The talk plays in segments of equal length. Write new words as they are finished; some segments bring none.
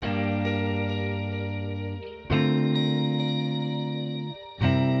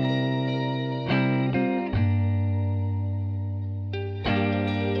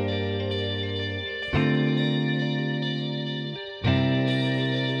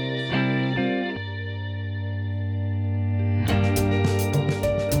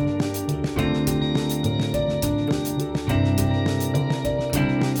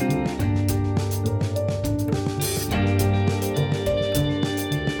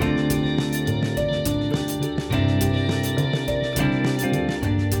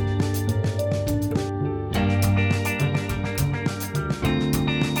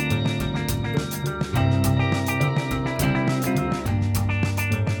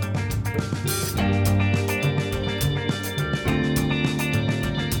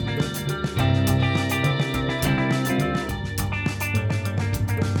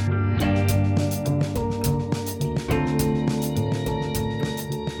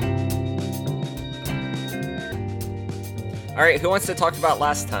Alright, who wants to talk about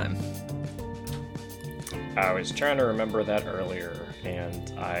last time? I was trying to remember that earlier,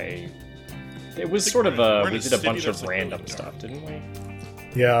 and it was sort of we did a bunch of random stuff, didn't we?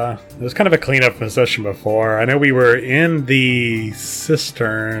 Yeah, it was kind of a cleanup session before. I know we were in the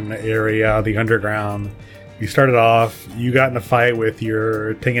cistern area, the underground. You started off, you got in a fight with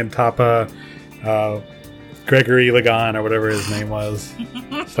your Tingantapa, Gregory Lagan, or whatever his name was.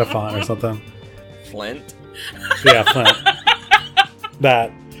 Stefan or something. Flint? Yeah, Flint.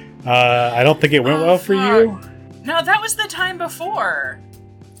 That. I don't think it went well for you. No, that was the time before,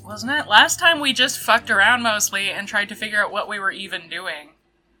 wasn't it? Last time we just fucked around mostly and tried to figure out what we were even doing.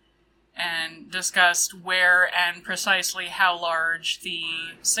 And discussed where and precisely how large the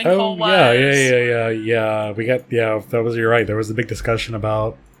sinkhole was. Yeah. That was, you're right. There was a big discussion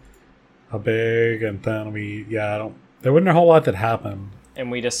about how big, and then there wasn't a whole lot that happened. And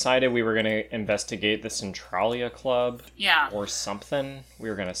we decided we were going to investigate the Centralia Club. Yeah. Or something. We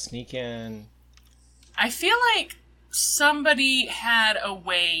were going to sneak in. I feel like somebody had a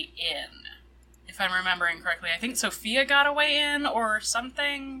way in, if I'm remembering correctly. I think Sophia got a way in or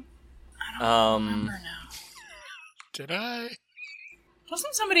something. I don't remember now. Did I?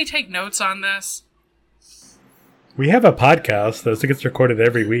 Doesn't somebody take notes on this? We have a podcast that gets recorded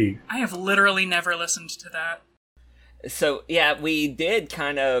every week. I have literally never listened to that. So, yeah, we did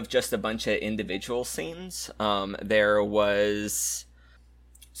kind of just a bunch of individual scenes. There was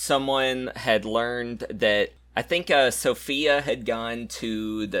someone had learned that, I think Sophia had gone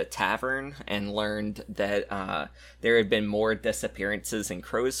to the tavern and learned that there had been more disappearances in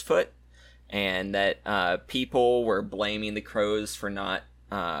Crowsfoot, and that people were blaming the crows for not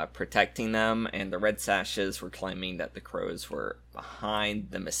protecting them, and the Red Sashes were claiming that the crows were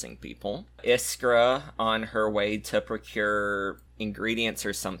behind the missing people. Iskra, on her way to procure ingredients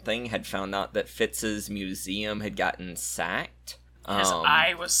or something, had found out that Fitz's museum had gotten sacked. His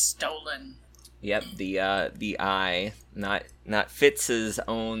eye was stolen. Yep, the eye, not Fitz's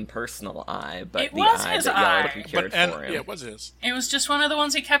own personal eye, but it the was eye his that y'all eye. had procured for him. Yeah, it was his. It was just one of the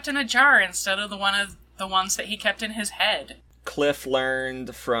ones he kept in a jar instead of the ones that he kept in his head. Cliff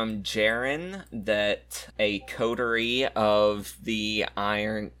learned from Jaren that a coterie of the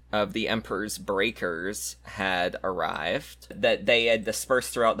Emperor's Breakers had arrived, that they had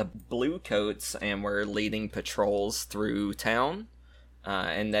dispersed throughout the Bluecoats and were leading patrols through town,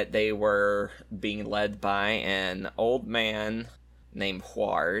 and that they were being led by an old man named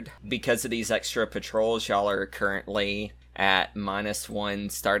Huard. Because of these extra patrols, y'all are currently at -1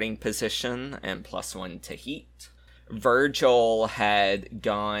 starting position and +1 to heat. Virgil had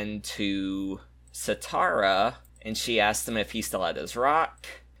gone to Satara, and she asked him if he still had his rock.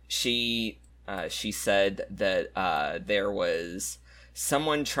 She said that there was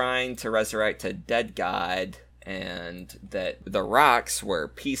someone trying to resurrect a dead god, and that the rocks were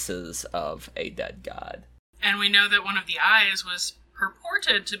pieces of a dead god. And we know that one of the eyes was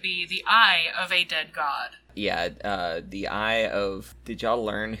purported to be the eye of a dead god. Yeah, the eye of... Did y'all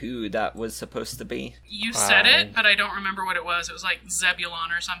learn who that was supposed to be? You said it, but I don't remember what it was. It was like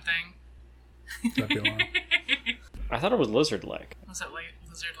Zebulon or something. Zebulon. I thought it was Lizard Leg. Was it like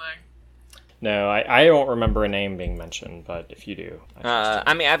Lizard Leg? No, I don't remember a name being mentioned, but if you do...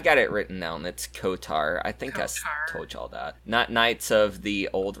 I mean, I've got it written down. It's Kotar. I think I told y'all that. Not Knights of the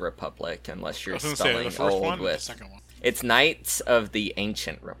Old Republic, unless you're spelling the first old one, with... the second one. It's Knights of the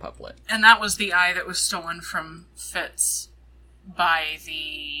Ancient Republic. And that was the eye that was stolen from Fitz by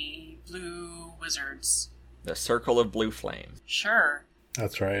the Blue Wizards. The Circle of Blue Flame. Sure.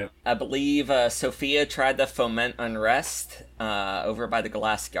 That's right. I believe Sophia tried to foment unrest over by the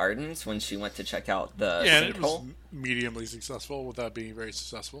Glass Gardens when she went to check out the Yeah, sinkhole. it was mediumly successful without being very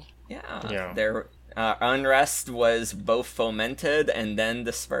successful. Yeah. Their unrest was both fomented and then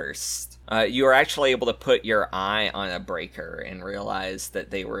dispersed. You were actually able to put your eye on a breaker and realize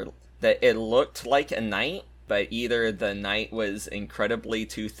that it looked like a knight, but either the knight was incredibly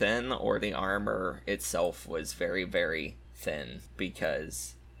too thin or the armor itself was very, very thin,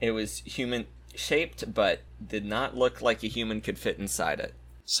 because it was human shaped but did not look like a human could fit inside it.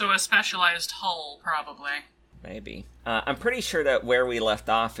 So a specialized hull, probably. Maybe. I'm pretty sure that where we left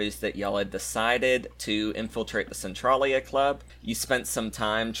off is that y'all had decided to infiltrate the Centralia Club. You spent some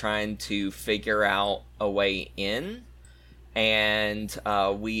time trying to figure out a way in, and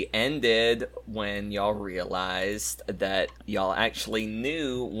we ended when y'all realized that y'all actually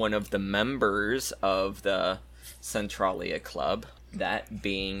knew one of the members of the Centralia Club, that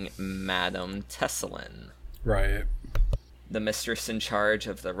being Madame Tesselin. Right. The mistress in charge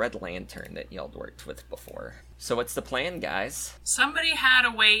of the Red Lantern that y'all worked with before. So what's the plan, guys? Somebody had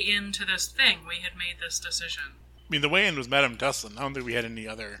a way into this thing. We had made this decision. mean, the way in was Madame Tusslin. I don't think we had any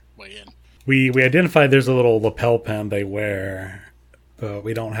other way in. We identified there's a little lapel pin they wear, but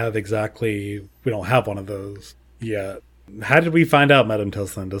we don't have one of those yet. How did we find out Madame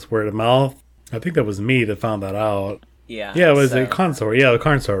Tusslin? Just word of mouth? I think that was me that found that out. Yeah. Yeah, it was a consort. Yeah, the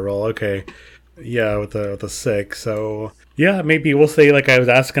consort roll. Okay. Yeah, with the 6. So yeah, maybe we'll say like I was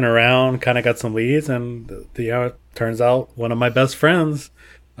asking around, kind of got some leads, and it turns out one of my best friends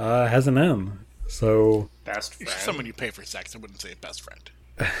has an M. So best friend. Someone you pay for sex. I wouldn't say a best friend.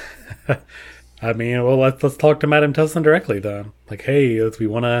 I mean, well, let's talk to Madame Tusslin directly then. Like, hey, we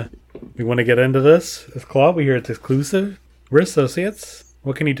want to get into this club. We hear it's exclusive. We're associates.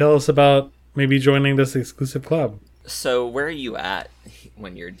 What can you tell us about maybe joining this exclusive club? So where are you at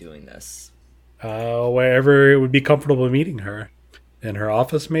when you're doing this? Wherever it would be comfortable meeting her. In her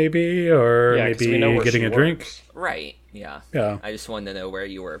office, maybe, or maybe getting a drink. Right. Yeah. Yeah. I just wanted to know where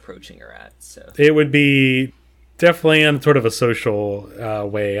you were approaching her at. So it would be definitely in sort of a social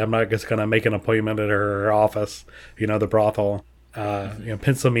way. I'm not just gonna make an appointment at her office, the brothel.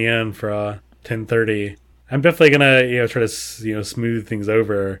 Pencil me in for 10:30. I'm definitely gonna try to smooth things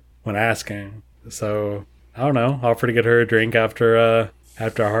over when asking. So I don't know. Offer to get her a drink after a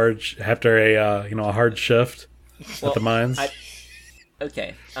hard shift at the mines.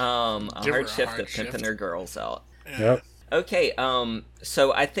 Okay. A hard shift of pimping her girls out. Yep. Okay,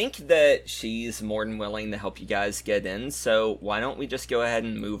 so I think that she's more than willing to help you guys get in, so why don't we just go ahead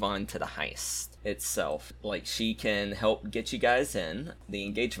and move on to the heist itself. Like, she can help get you guys in. The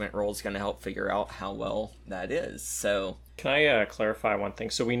engagement roll is going to help figure out how well that is, so... Can I clarify one thing?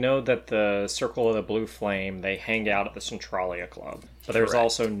 So we know that the Circle of the Blue Flame, they hang out at the Centralia Club. But there's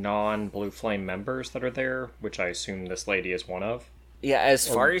also non-Blue Flame members that are there, which I assume this lady is one of. Yeah, as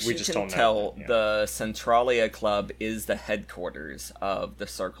far as you can tell, the Centralia Club is the headquarters of the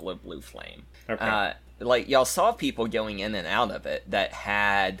Circle of Blue Flame. Okay. Y'all saw people going in and out of it that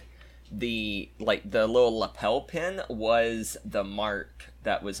had the little lapel pin was the mark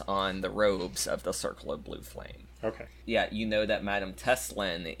that was on the robes of the Circle of Blue Flame. Okay. Yeah, you know that Madame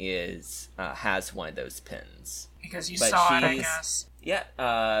Tusslin has one of those pins. Because you saw it, I guess. Yeah,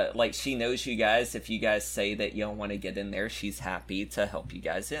 she knows you guys. If you guys say that you don't want to get in there, she's happy to help you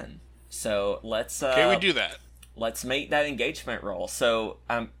guys in. So let's... Can we do that? Let's make that engagement roll. So,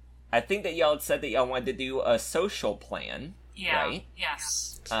 I think that y'all had said that y'all wanted to do a social plan, right?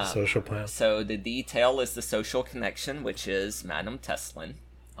 Yes. Social plan. So the detail is the social connection, which is Madame Tusslin.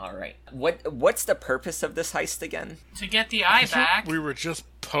 All right. What's the purpose of this heist again? To get the eye back. We were just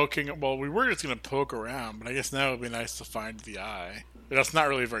poking... Well, we were just going to poke around, but I guess now it would be nice to find the eye. But that's not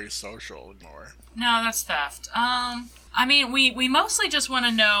really very social anymore. No, that's theft. I mean, we mostly just want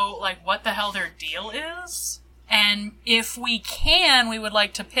to know, what the hell their deal is. And if we can, we would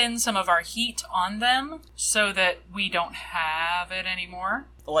like to pin some of our heat on them so that we don't have it anymore.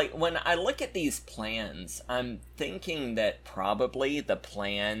 When I look at these plans, I'm thinking that probably the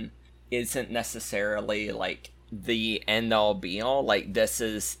plan isn't necessarily, the end-all be-all. This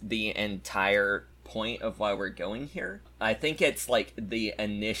is the entire point of why we're going here. I think it's, the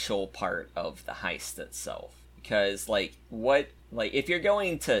initial part of the heist itself. Because, if you're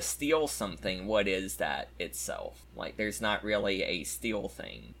going to steal something, what is that itself? There's not really a steal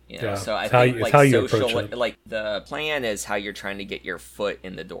thing, Yeah, So I think, think, how you social, approach it. the plan is how you're trying to get your foot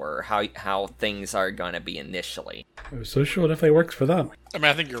in the door, or how things are going to be initially. Social definitely works for them. I mean,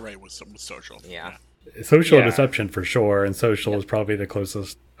 I think you're right with social. Yeah. Social deception for sure, and social is probably the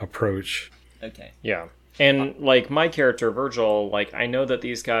closest approach. Okay. Yeah. And, my character, Virgil, I know that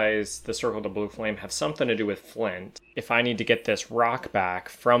these guys, the Circle of the Blue Flame, have something to do with Flint. If I need to get this rock back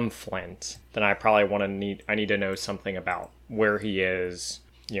from Flint, then I probably I need to know something about where he is,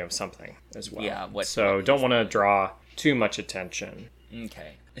 something as well. Yeah. So don't want to draw too much attention.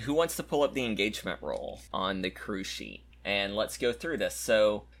 Okay. Who wants to pull up the engagement roll on the crew sheet? And let's go through this.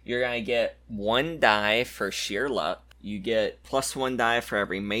 So you're going to get 1 die for sheer luck. You get +1 die for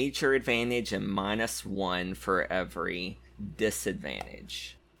every major advantage and -1 for every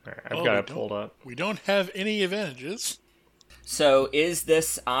disadvantage. All right, I've got it pulled up. We don't have any advantages. So is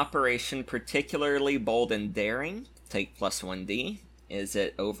this operation particularly bold and daring? Take +1d. Is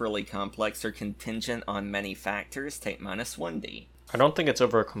it overly complex or contingent on many factors? Take -1d. I don't think it's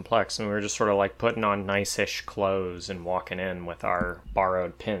over complex, and we were just sort of putting on nice-ish clothes and walking in with our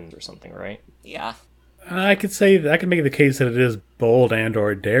borrowed pins or something, right? Yeah. I could say that I could make the case that it is bold and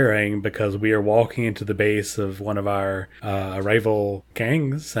or daring because we are walking into the base of one of our rival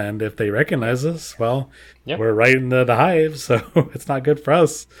gangs, and if they recognize us, well, Yep. we're right in the hive, so it's not good for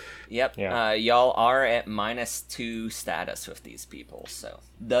us. Yep. Yeah. Y'all are at -2 status with these people. So,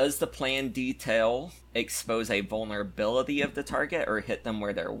 does the plan detail expose a vulnerability of the target or hit them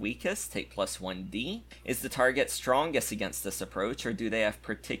where they're weakest? Take +1d. Is the target strongest against this approach, or do they have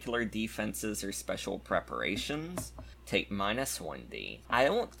particular defenses or special preparations? Take -1d. I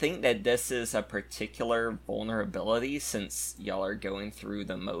don't think that this is a particular vulnerability since y'all are going through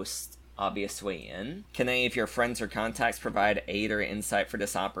the most obvious way in. Can any of your friends or contacts provide aid or insight for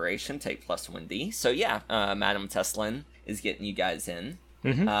this operation? Take +1d. So yeah, Madam Teslin is getting you guys in.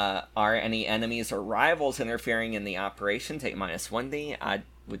 Are any enemies or rivals interfering in the operation? Take -1d. I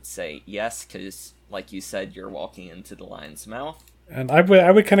would say yes, because like you said, you're walking into the lion's mouth. And I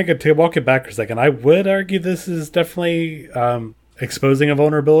would kind of get to walk it back for a second. I would argue this is definitely exposing a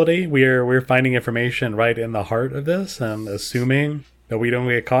vulnerability. We're finding information right in the heart of this, and assuming that we don't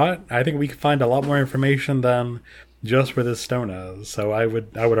get caught, I think we can find a lot more information than just where this stone is. So I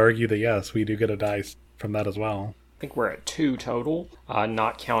would argue that yes, we do get a dice from that as well. I think we're at 2 total,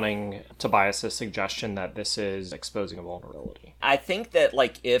 not counting Tobias's suggestion that this is exposing a vulnerability. I think that,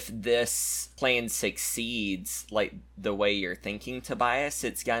 like, if this plan succeeds, like, the way you're thinking, Tobias,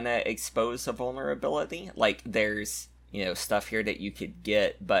 it's gonna expose a vulnerability. Like, there's, stuff here that you could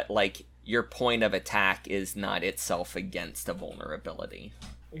get, but, like, your point of attack is not itself against a vulnerability.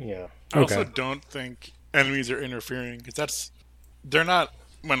 Yeah. I also Okay. don't think enemies are interfering, because they're not,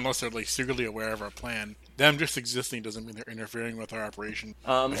 unless they're like secretly aware of our plan. Them just existing doesn't mean they're interfering with our operation.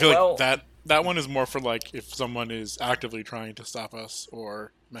 I feel Well, like that one is more for like if someone is actively trying to stop us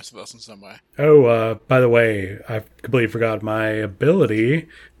or mess with us in some way. Oh, by the way, I completely forgot my ability.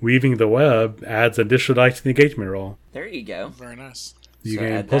 Weaving the web adds additional dice to the engagement roll. there you go. Very nice. You So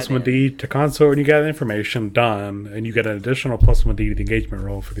gain add plus that 1d to consort, and you get information done, and you get an additional plus 1d to the engagement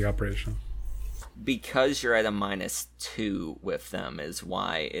roll for the operation. Because you're at a -2 with them is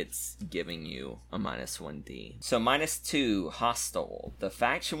why it's giving you a -1d. So -2, hostile. The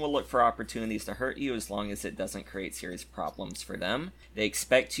faction will look for opportunities to hurt you as long as it doesn't create serious problems for them. They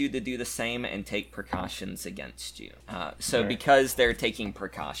expect you to do the same and take precautions against you. So Right. because they're taking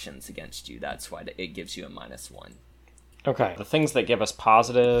precautions against you, that's why it gives you a -1. Okay. The things that give us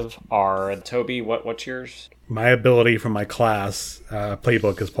positive are, Toby, what's yours? My ability from my class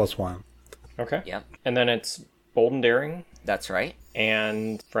playbook is plus 1. Okay. Yep, And then it's bold and daring, that's right.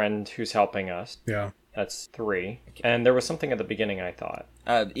 and friend who's helping us. Yeah. That's 3. And there was something at the beginning, I thought,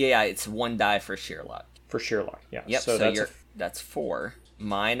 Yeah, it's 1 die for sheer luck. for sheer luck. Yeah. Yep, So, so, that's that's 4.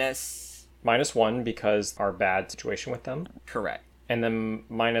 Minus... -1 because our bad situation with them. Correct. And then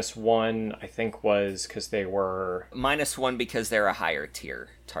 -1, I think, was because they were -1 because they're a higher tier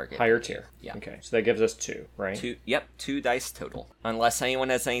target. higher tier. Yeah. Okay. So that gives us 2, right? 2 dice total. Unless anyone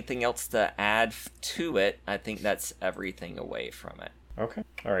has anything else to add to it, I think that's everything away from it. Okay.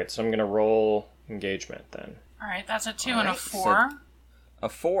 All right. So I'm going to roll engagement then. All right, that's a 2 and a Alright, 4. A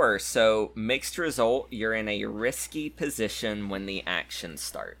 4, so mixed result, you're in a risky position when the action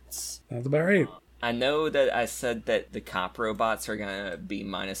starts. That's about right. I know that I said that the cop robots are going to be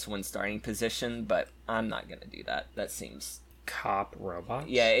 -1 starting position, but I'm not going to do that. That seems... Cop robots?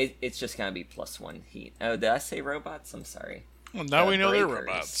 Yeah, it's just going to be +1 heat. Oh, did I say robots? I'm sorry. Well, now we know they're breakers.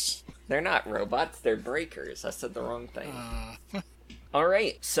 robots. They're not robots, they're breakers. I said the wrong thing.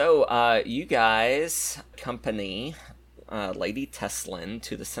 Alright, so you guys accompany Lady Teslin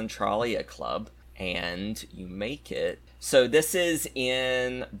to the Centralia Club, and you make it. So this is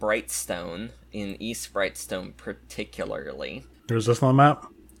in Brightstone, in East Brightstone particularly. There's this on the map.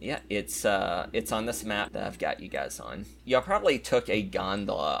 Yeah, it's on this map that I've got you guys on. Y'all probably took a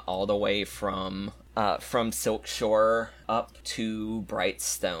gondola all the way from Silk Shore up to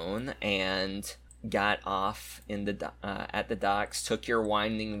Brightstone and got off in the at the docks. Took your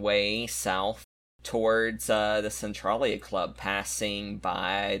winding way south towards the Centralia Club, passing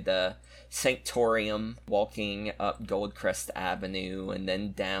by the Sanctorium, walking up Goldcrest Avenue, and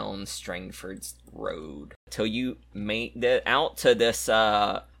then down Strangford's Road till you made it out to this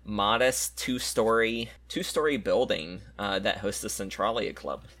modest two-story building that hosts the Centralia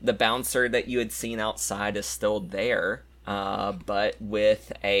Club. The bouncer that you had seen outside is still there, but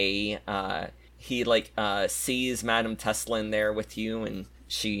with a he sees Madame Teslin there with you, and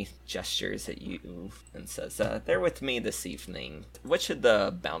she gestures at you and says, "They're with me this evening." What should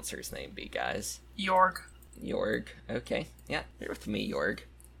the bouncer's name be, guys? Jorg. Jorg. Okay, yeah, they're with me, Jorg.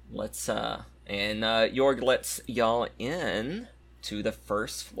 Let's and Jorg lets y'all in. to the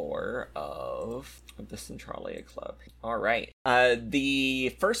first floor of the Centralia Club. All right. The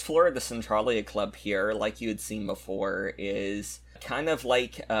first floor of the Centralia Club here, like you had seen before, is kind of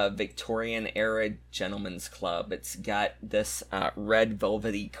like a Victorian-era gentleman's club. It's got this red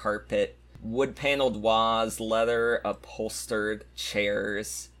velvety carpet, wood-paneled walls, leather-upholstered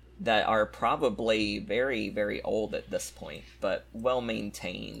chairs that are probably very, very old at this point, but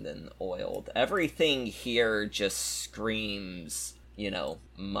well-maintained and oiled. Everything here just screams,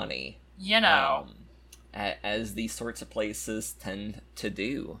 money. As these sorts of places tend to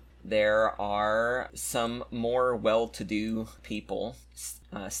do. There are some more well-to-do people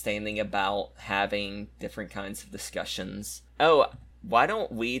standing about having different kinds of discussions. Oh, why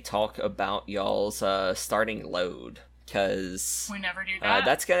don't we talk about y'all's starting load? Because we never do that.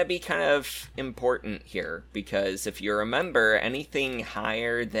 That's going to be kind of important here, because if you remember, anything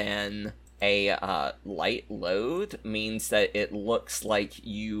higher than a light load means that it looks like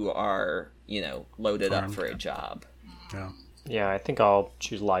you are, loaded up for a job. Yeah, I think I'll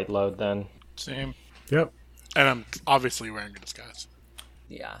choose light load then. Same. Yep. And I'm obviously wearing a disguise.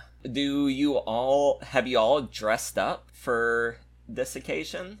 Yeah. Have you all dressed up for this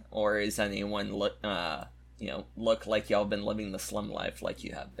occasion? Or is anyone look like y'all been living the slum life like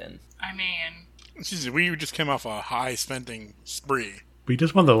you have been? I mean, we just came off a high spending spree. We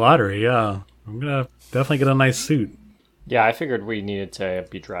just won the lottery, yeah. I'm gonna definitely get a nice suit. Yeah, I figured we needed to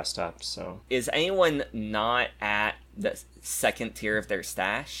be dressed up, so... Is anyone not at the second tier of their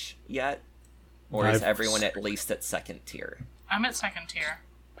stash yet? Or is everyone at least at second tier? I'm at second tier.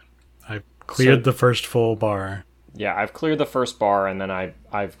 I cleared the first full bar. Yeah, I've cleared the first bar, and then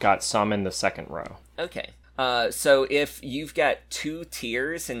I've got some in the second row. Okay. So if you've got 2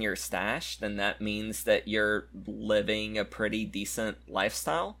 tiers in your stash, then that means that you're living a pretty decent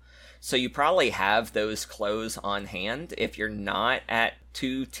lifestyle. So you probably have those clothes on hand. If you're not at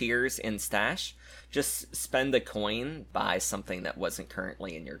 2 tiers in stash, just spend a coin, buy something that wasn't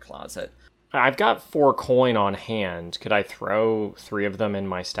currently in your closet. I've got 4 coin on hand. Could I throw 3 of them in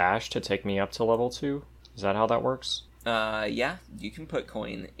my stash to take me up to level 2? Is that how that works? Yeah, you can put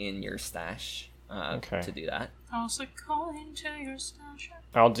coin in your stash to do that. Toss a coin to your stash.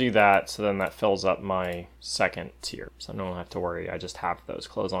 I'll do that, so then that fills up my second tier. So I don't have to worry, I just have those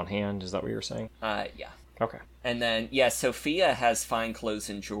clothes on hand. Is that what you're saying? Yeah. Okay. And then, Sophia has fine clothes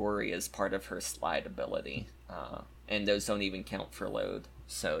and jewelry as part of her slide ability. And those don't even count for load.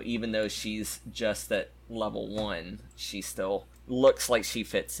 So even though she's just at level 1, she still looks like she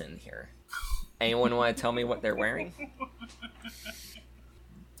fits in here. Anyone want to tell me what they're wearing?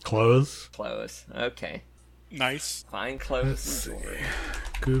 Clothes. Okay. Nice. Fine clothes and jewelry.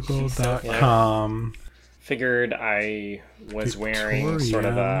 Google.com. Figured I was wearing sort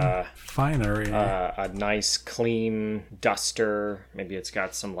of a finery. A nice clean duster. Maybe it's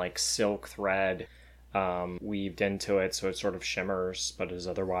got some like silk thread weaved into it, so it sort of shimmers, but is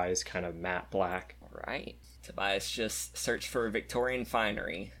otherwise kind of matte black. All right. Tobias just searched for Victorian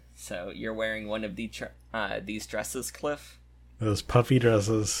finery. So you're wearing one of these dresses, Cliff? Those puffy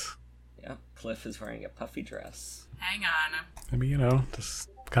dresses. Yep, Cliff is wearing a puffy dress. Hang on. I mean, just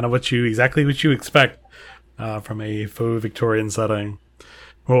kind of exactly what you expect from a faux Victorian setting.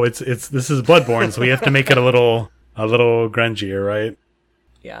 Well, this is Bloodborne, so we have to make it a little grungier, right?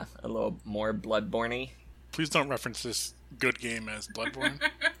 Yeah, a little more Bloodborne-y. Please don't reference this good game as Bloodborne.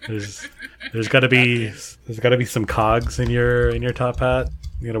 There's got to be some cogs in your top hat.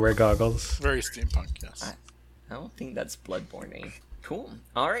 You gotta wear goggles. Very steampunk, yes. I don't think that's Bloodborne-y. Cool.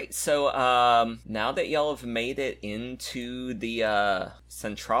 Alright, so now that y'all have made it into the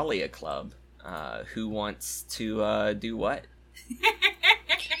Centralia Club, who wants to do what?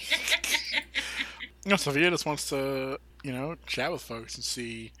 Sophia just wants to, chat with folks and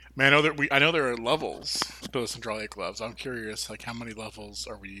see. I know there are levels to the Centralia Clubs. I'm curious, how many levels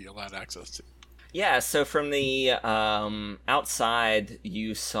are we allowed access to? Yeah, so from the outside,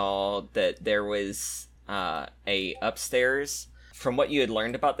 you saw that there was a upstairs. From what you had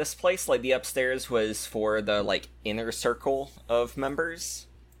learned about this place, the upstairs was for the inner circle of members,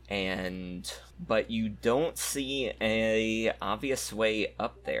 but you don't see a obvious way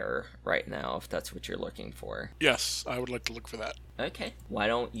up there right now, if that's what you're looking for. Yes, I would like to look for that. Okay, why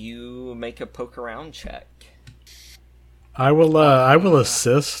don't you make a poke around check? I will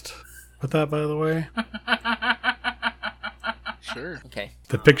assist with that, by the way. Sure. Okay.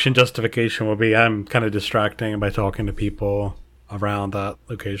 The fiction justification will be I'm kind of distracting by talking to people around that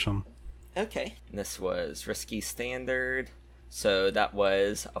location. Okay. This was risky standard, so that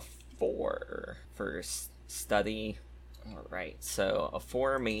was a 4 for study. All right. So a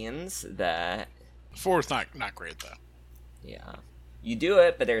 4 means that 4 is not great though. Yeah. You do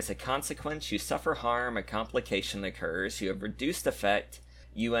it, but there's a consequence. You suffer harm, a complication occurs, you have reduced effect,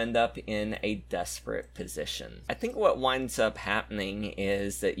 you end up in a desperate position. I think what winds up happening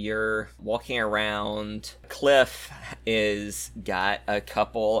is that you're walking around. Cliff is got a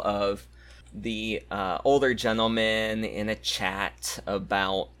couple of the older gentlemen in a chat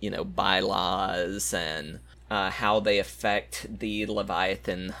about, bylaws and how they affect the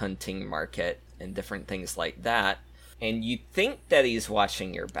Leviathan hunting market and different things like that. And you think that he's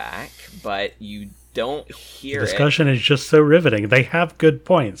watching your back, but you don't hear The discussion is just so riveting. They have good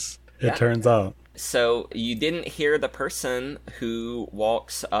points, Yeah. it turns out. So you didn't hear the person who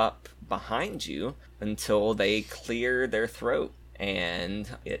walks up behind you until they clear their throat. And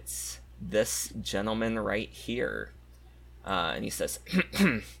it's this gentleman right here. And he says,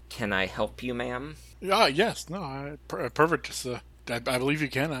 "Can I help you, ma'am?" Yes. No, perfect. Just, I believe you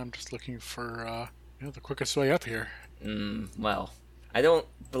can. I'm just looking for the quickest way up here. Well, I don't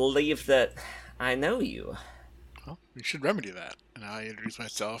believe that I know you. Well, we should remedy that. And I introduce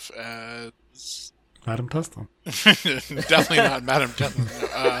myself as... Madam Tustin. Definitely not Madam Tustin.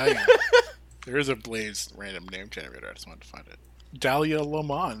 Hang on. There is a Blaze random name generator. I just wanted to find it. Dahlia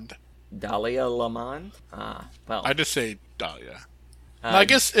Lamond. Dahlia Lamond? Well. I just say Dahlia. I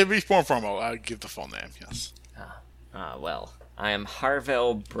guess it'd be more formal. I'd give the full name, yes. Well, I am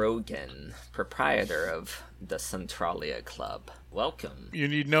Harville Brogan, proprietor of the Centralia Club. Welcome. You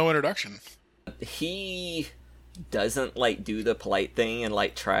need no introduction. He doesn't, do the polite thing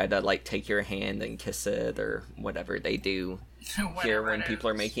and, try to, take your hand and kiss it or whatever they do here when people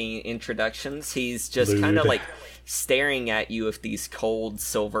are making introductions. He's just kind of, staring at you with these cold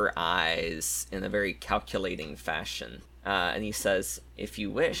silver eyes in a very calculating fashion. And he says, "If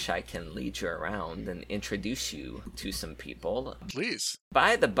you wish, I can lead you around and introduce you to some people." Please.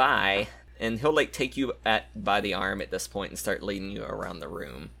 By the by, and he'll take you by the arm at this point and start leading you around the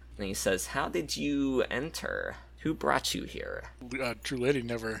room. And he says, "How did you enter? Who brought you here?" True Lady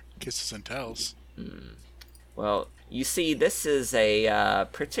never kisses and tells. Well, you see, this is a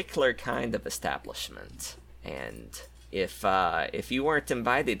particular kind of establishment, and if you weren't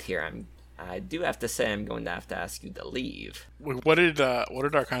invited here, I do have to say I'm going to have to ask you to leave. What did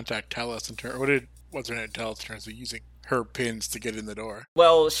our contact tell us in terms? What's her name tell us in terms of using her pins to get in the door?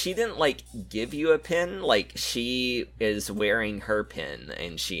 Well, she didn't give you a pin. She is wearing her pin,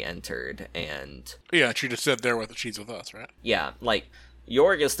 and she entered, and Yeah, she just said she's with us, right? yeah,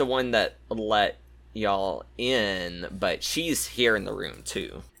 Yorg is the one that let y'all in, but she's here in the room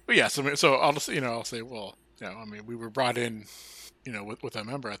too. But yeah, so I'll just I'll say, well, we were brought in, with a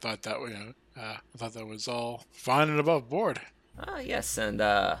member. I thought that I thought that was all fine and above board. Yes, and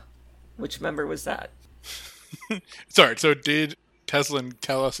which member was that? Sorry. So did Teslin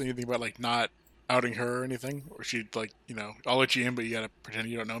tell us anything about not outing her or anything, or she'd I'll let you in, but you gotta pretend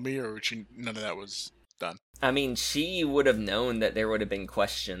you don't know me, or none of that was done? I mean, she would have known that there would have been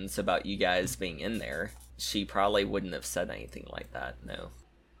questions about you guys being in there. She probably wouldn't have said anything like that, no.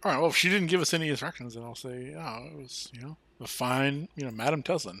 All right, well, if she didn't give us any instructions, then I'll say, it was, a fine, Madam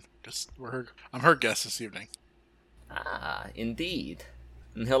Teslin. I'm her guest this evening. Ah, indeed.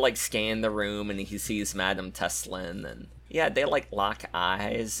 And he'll, scan the room, and he sees Madam Teslin, and yeah, they, lock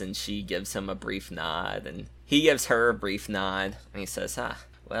eyes, and she gives him a brief nod, and he gives her a brief nod, and he says,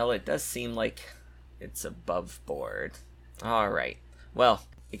 well, it does seem like it's above board. Alright. Well,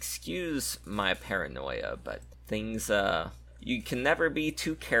 excuse my paranoia, but things, you can never be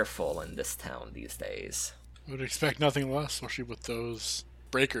too careful in this town these days. I would expect nothing less, especially with those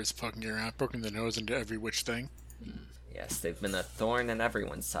breakers poking their nose into every which thing. Yes, they've been a thorn in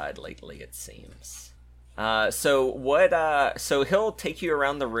everyone's side lately, it seems. So he'll take you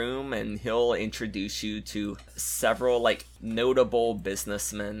around the room and he'll introduce you to several, notable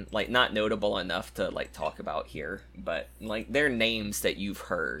businessmen, not notable enough to, talk about here, but, their names that you've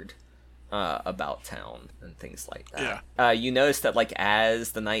heard, about town and things like that. Yeah. You notice that,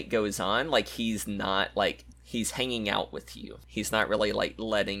 as the night goes on, he's not, he's hanging out with you. He's not really,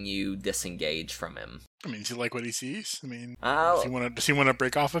 letting you disengage from him. I mean, does he like what he sees? I mean, Oh. does he want to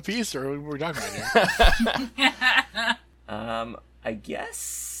break off a piece, or what are we talking about here? I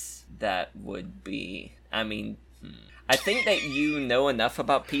guess that would be... I mean, I think that you know enough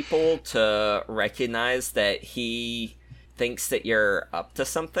about people to recognize that he thinks that you're up to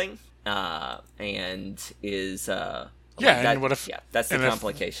something, and is... Yeah, and what if... Yeah, that's the and if-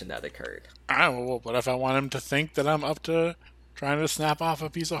 complication that occurred. Well, what if I want him to think that I'm up to trying to snap off a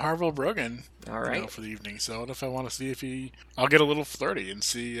piece of Harville Brogan, All right. for the evening? So what if I want to see if I'll get a little flirty and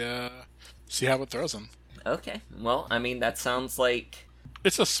see how it throws him. Okay. Well, I mean, that sounds like...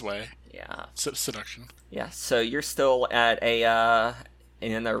 It's a sway. Yeah. Seduction. Yeah, so you're still at a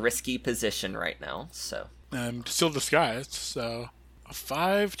in a risky position right now. So And still disguised, so a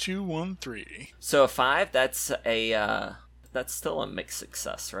 5, 2, 1, 3. a 5, that's still a mixed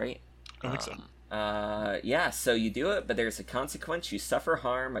success, right? I think so. Yeah, so you do it, but there's a consequence. You suffer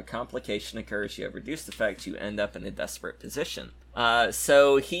harm, a complication occurs, you have reduced effect, you end up in a desperate position.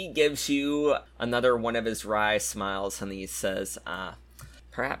 So he gives you another one of his wry smiles, and he says,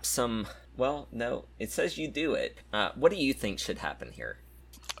 perhaps some... Well, no, it says you do it. What do you think should happen here?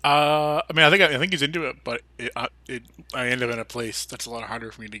 I mean, I think he's into it, but I end up in a place that's a lot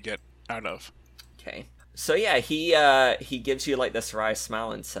harder for me to get out of. Okay. So yeah, he gives you like this wry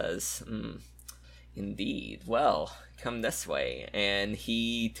smile and says, indeed, well, come this way. And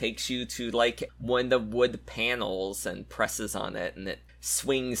he takes you to like one of the wood panels and presses on it, and it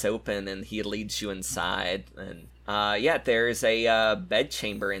swings open, and he leads you inside. And yeah, there's a bed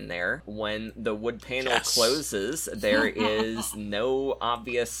chamber in there. When the wood panel closes, there is no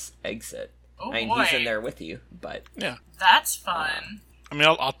obvious exit. Oh, I mean, boy. he's in there with you, but Yeah. That's fun. I mean,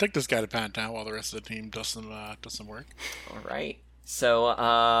 I'll take this guy to Pat down while the rest of the team does some work. all right.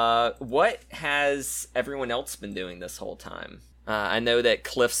 So, what has everyone else been doing this whole time? I know that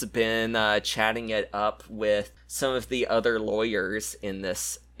Cliff's been chatting it up with some of the other lawyers in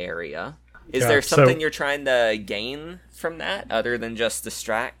this area. Is there something you're trying to gain from that, other than just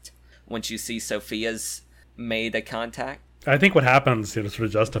distract, once you see Sophia's made a contact? I think what happens to sort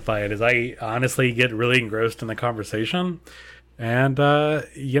of justify it is I honestly get really engrossed in the conversation. And,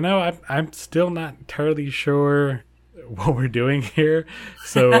 I'm still not entirely sure what we're doing here.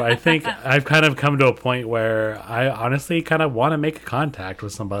 So I think I've kind of come to a point where I honestly kind of want to make a contact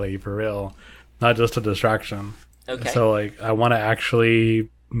with somebody for real, not just a distraction. Okay. So, I want to actually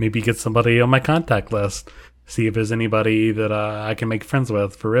maybe get somebody on my contact list, see if there's anybody that I can make friends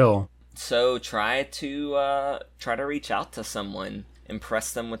with for real. So try to reach out to someone,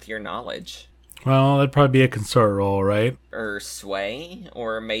 impress them with your knowledge. Well, that'd probably be a consort role, right? Or sway,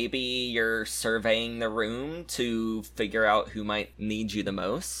 or maybe you're surveying the room to figure out who might need you the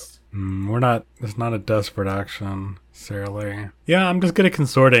most. It's not a desperate action, necessarily. Yeah, I'm just good at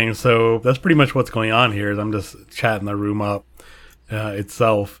consorting, so that's pretty much what's going on here, is I'm just chatting the room up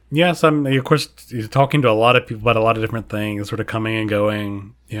itself. Yes, I'm, of course, talking to a lot of people about a lot of different things, sort of coming and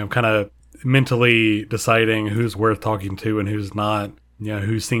going, kind of mentally deciding who's worth talking to and who's not.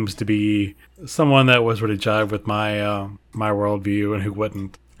 Who seems to be someone that would sort of jive with my my worldview and who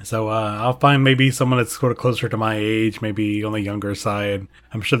wouldn't. So I'll find maybe someone that's sort of closer to my age, maybe on the younger side.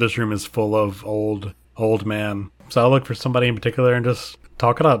 I'm sure this room is full of old men. So I'll look for somebody in particular and just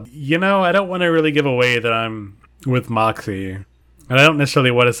talk it up. I don't want to really give away that I'm with Moxie. And I don't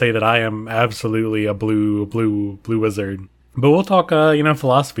necessarily want to say that I am absolutely a blue wizard. But we'll talk,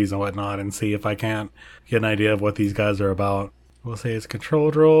 philosophies and whatnot and see if I can't get an idea of what these guys are about. We'll say it's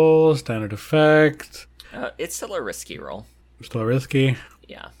controlled roll, standard effect. It's still a risky roll. Still risky.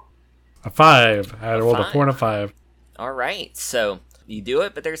 Yeah. A 5. I rolled a 4 and a 5. All right. So you do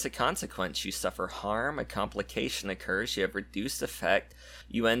it, but there's a consequence. You suffer harm. A complication occurs. You have reduced effect.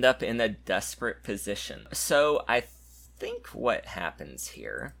 You end up in a desperate position. So I think what happens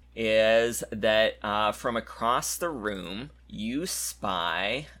here is that from across the room, you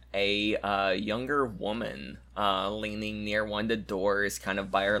spy a younger woman leaning near one of the doors, kind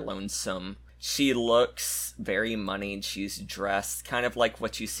of by her lonesome. She looks very moneyed. She's dressed kind of like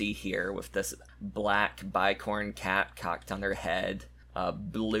what you see here, with this black bicorn cap cocked on her head, a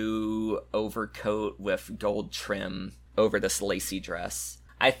blue overcoat with gold trim over this lacy dress.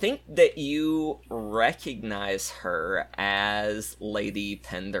 I think that you recognize her as Lady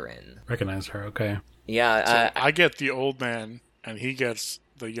Penderin. Recognize her, okay. Yeah. So I get the old man, and he gets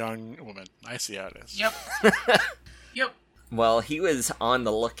the young woman. I see how it is. Yep. Yep. Well, he was on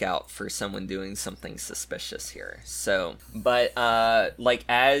the lookout for someone doing something suspicious here. So, but,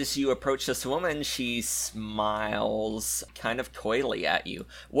 as you approach this woman, she smiles kind of coyly at you.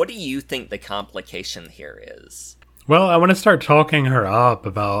 What do you think the complication here is? Well, I want to start talking her up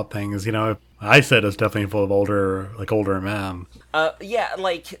about things. I said it's definitely full of older men.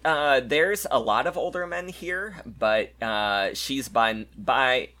 There's a lot of older men here, but she's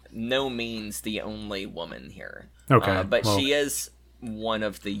by no means the only woman here. Okay. But she is one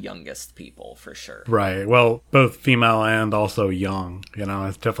of the youngest people, for sure. Right. Well, both female and also young. It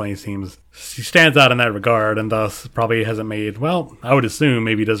definitely seems she stands out in that regard, and thus probably hasn't made, well, I would assume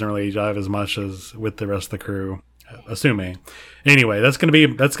maybe doesn't really jive as much as with the rest of the crew. Assuming. Anyway, that's gonna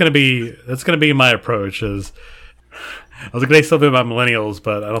be my approach. Is I was gonna say something about millennials,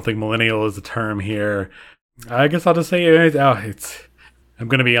 but I don't think millennial is the term here. I guess I'll just say I'm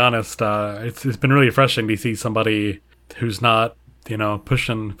going to be honest. It's been really refreshing to see somebody who's not,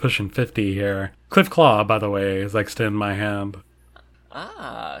 pushing 50 here. Cliff Claw, by the way, as I extend my hand.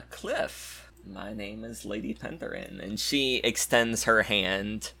 Ah, Cliff. My name is Lady Penderin, and she extends her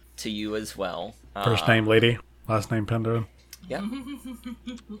hand to you as well. First name Lady, last name Penderin. Yep.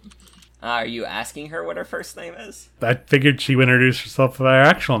 Are you asking her what her first name is? I figured she would introduce herself with her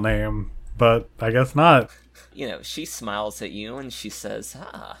actual name, but I guess not. She smiles at you and she says,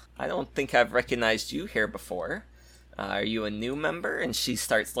 I don't think I've recognized you here before. Are you a new member? And she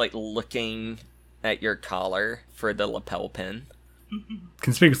starts, looking at your collar for the lapel pin.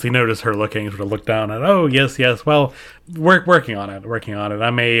 Conspicuously notice her looking, sort of look down at, oh, yes, well, working on it.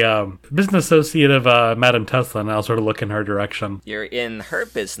 I'm a business associate of Madame Tesla, and I'll sort of look in her direction. You're in her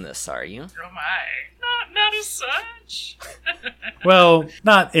business, are you? Oh my. Not as such. Well,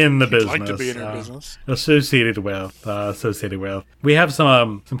 not in the business. Like to be in her business. Associated with. We have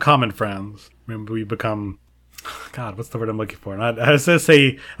some common friends. We become... God, what's the word I'm looking for? I was going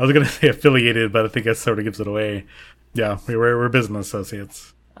to say affiliated, but I think that sort of gives it away. Yeah, we're business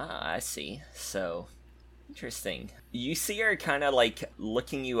associates. Ah, I see. So, interesting. You see her kind of,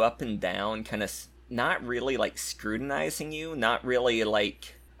 looking you up and down, kind of not really, scrutinizing you, not really,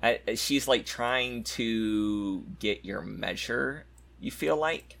 she's, trying to get your measure, you feel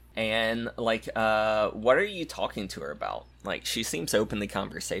like? And, what are you talking to her about? She seems open to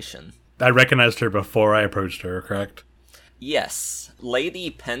conversation. I recognized her before I approached her, correct? Yes. Lady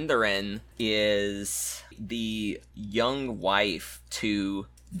Penderin is the young wife to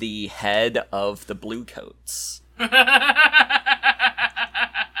the head of the Bluecoats.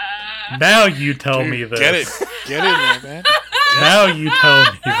 Now you tell me this. Get it. Get in there, man. Now you tell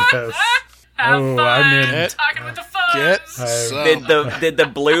me this. Have Oh, fun. I'm in. Talking with the fuzz. Get some. Did the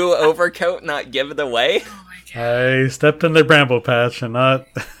blue overcoat not give it away? Oh my god. I stepped in the bramble patch and not...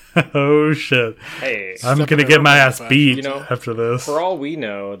 Oh, shit. Hey, I'm Step going to in get the my bramble ass patch. beat after this. for all we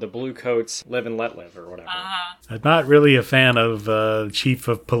know, the blue coats live and let live or whatever. I'm not really a fan of Chief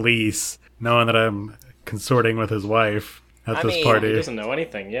of Police knowing that I'm consorting with his wife at I this mean, He party. doesn't know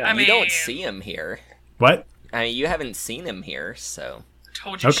anything. Yeah. I You mean- don't see him here. What? I mean, you haven't seen him here, so...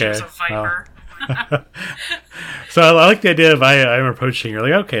 Told you she was a Okay, viper. So I like the idea of I'm approaching her,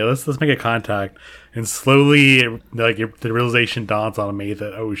 okay, let's make a contact, and slowly, the realization dawns on me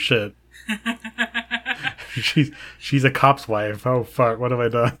that, oh shit, she's a cop's wife. Oh fuck, what have I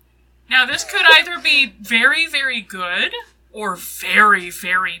done? Now, this could either be very, very good or very,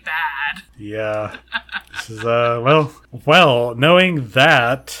 very bad. Yeah, this is well, knowing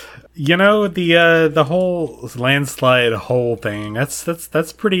that, the whole landslide hole thing,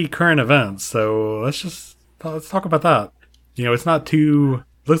 that's pretty current events. So let's talk about that.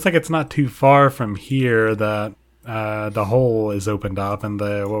 Looks like it's not too far from here that the hole is opened up, and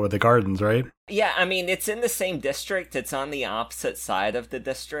the gardens, right? Yeah, I mean, it's in the same district. It's on the opposite side of the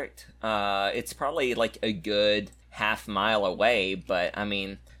district. It's probably, a good half-mile away, but, I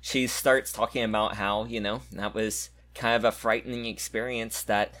mean, she starts talking about how, that was kind of a frightening experience.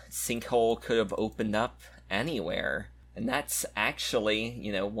 That sinkhole could have opened up anywhere. And that's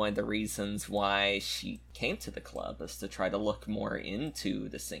actually, one of the reasons why she came to the club, is to try to look more into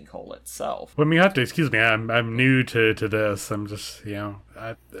the sinkhole itself. Well, you have to excuse me. I'm new to this. I'm just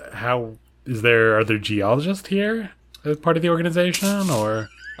how are there geologists here as part of the organization, or?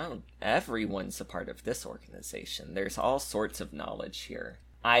 Oh, everyone's a part of this organization. There's all sorts of knowledge here.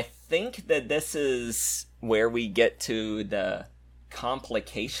 I think that this is where we get to the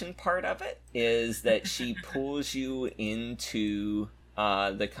complication part of it, is that she pulls you into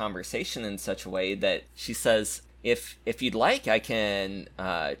the conversation in such a way that she says, if you'd like, I can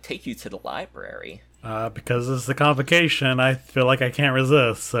take you to the library. Because it's the complication, I feel like I can't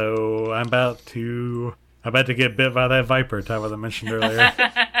resist, so I'm about to get bit by that viper type as I mentioned earlier.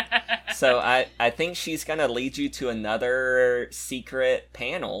 So I think she's gonna lead you to another secret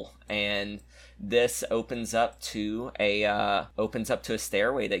panel, and this opens up to a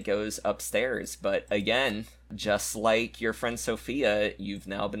stairway that goes upstairs. But again, just like your friend Sophia, you've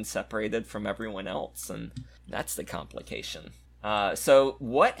now been separated from everyone else, and that's the complication. So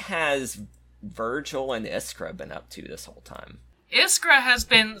what has Virgil and Iskra been up to this whole time? Iskra has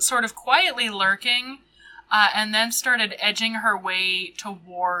been sort of quietly lurking, and then started edging her way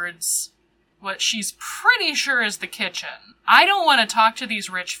towards what she's pretty sure is the kitchen. I don't want to talk to these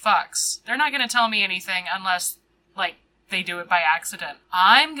rich fucks. They're not going to tell me anything unless, they do it by accident.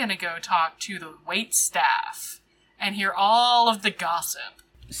 I'm going to go talk to the waitstaff and hear all of the gossip.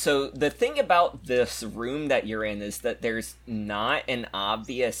 So the thing about this room that you're in is that there's not an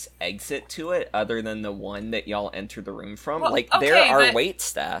obvious exit to it other than the one that y'all enter the room from. Well, there okay, are but- wait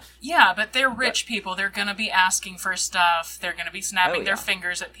staff. Yeah, but they're rich people. They're gonna be asking for stuff. They're gonna be snapping Oh, their yeah.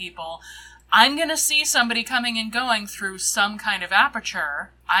 fingers at people. I'm gonna see somebody coming and going through some kind of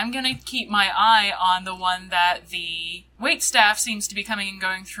aperture. I'm gonna keep my eye on the one that the waitstaff seems to be coming and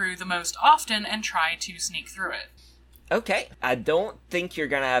going through the most often and try to sneak through it. Okay. I don't think you're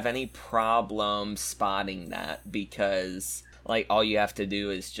gonna have any problem spotting that because, like, all you have to do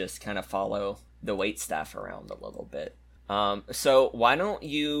is just kind of follow the waitstaff around a little bit. So why don't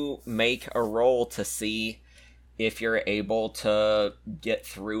you make a roll to see if you're able to get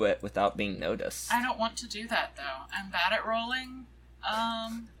through it without being noticed? I don't want to do that, though. I'm bad at rolling.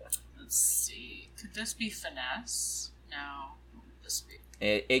 Let's see. Could this be finesse? No. What would this be?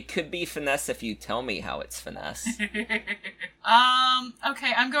 It could be finesse if you tell me how it's finesse. Okay,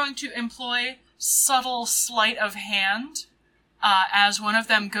 I'm going to employ subtle sleight of hand. As one of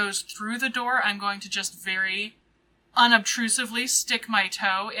them goes through the door, I'm going to just very unobtrusively stick my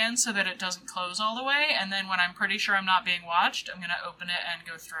toe in so that it doesn't close all the way, and then when I'm pretty sure I'm not being watched, I'm going to open it and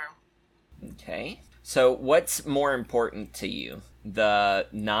go through. Okay. So what's more important to you? The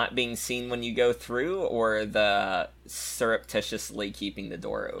not being seen when you go through, or the surreptitiously keeping the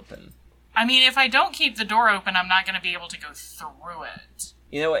door open? I mean, if I don't keep the door open, I'm not going to be able to go through it.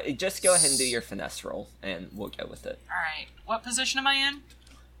 You know what? Just go ahead and do your finesse roll, and we'll go with it. Alright, what position am I in?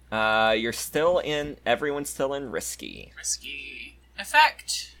 You're still in... Everyone's still in risky. Risky.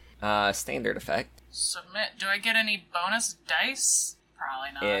 Effect. Standard effect. Submit. Do I get any bonus dice? Probably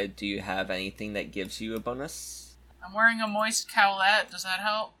not. Do you have anything that gives you a bonus? I'm wearing a moist cowlette. Does that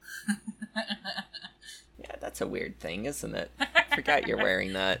help? Yeah, that's a weird thing, isn't it? I forgot you're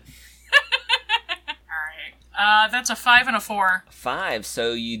wearing that. Alright. That's a 5 and a 4. 5,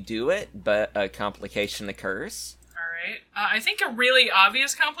 so you do it, but a complication occurs. Alright. I think a really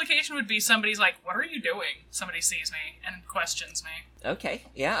obvious complication would be somebody's like, what are you doing? Somebody sees me and questions me. Okay,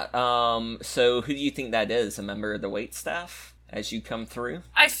 yeah. So who do you think that is? A member of the waitstaff as you come through?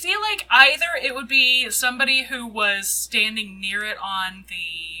 I feel like either it would be somebody who was standing near it on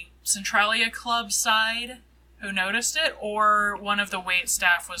the Centralia Club side who noticed it, or one of the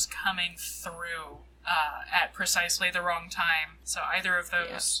waitstaff was coming through at precisely the wrong time. So either of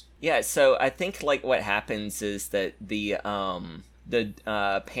those. Yeah, so I think, like, what happens is that the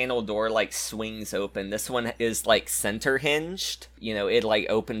panel door, like, swings open. This one is, like, center hinged. You know, it, like,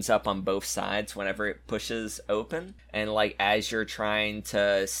 opens up on both sides whenever it pushes open. And, like, as you're trying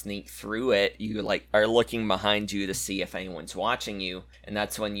to sneak through it, you, like, are looking behind you to see if anyone's watching you. And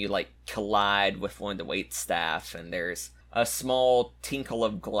that's when you, like, collide with one of the waitstaff, and there's a small tinkle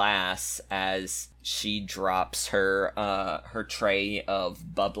of glass as she drops her tray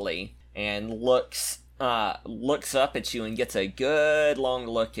of bubbly and looks up at you and gets a good long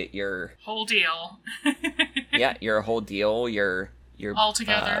look at your Whole deal. your whole deal, your All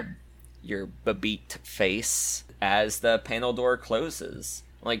together. Your bebeaked face as the panel door closes.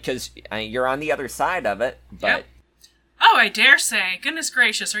 Like, because you're on the other side of it, but Yep. Oh, I dare say. Goodness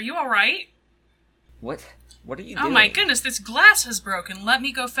gracious, are you alright? What are you Oh doing? my goodness, this glass has broken. Let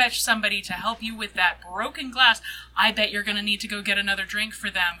me go fetch somebody to help you with that broken glass. I bet you're gonna need to go get another drink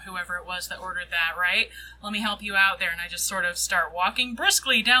for them, whoever it was that ordered that, right? Let me help you out there. And I just sort of start walking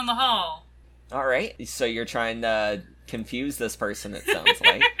briskly down the hall. All right, so you're trying to confuse this person, it sounds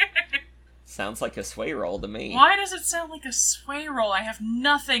like. Sounds like a sway roll to me. Why does it sound like a sway roll? I have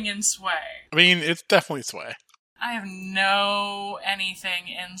nothing in sway. I mean, it's definitely sway. I have no anything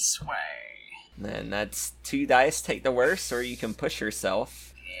in sway. Then that's 2 dice, take the worst, or you can push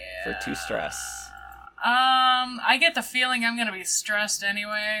yourself for 2 stress. I get the feeling I'm gonna be stressed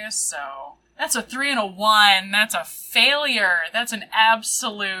anyway, so... That's a 3 and a 1. That's a failure. That's an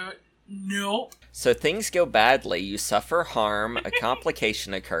absolute nope. So things go badly, you suffer harm, a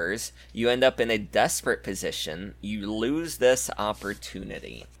complication occurs, you end up in a desperate position, you lose this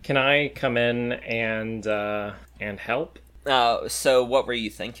opportunity. Can I come in and help? So what were you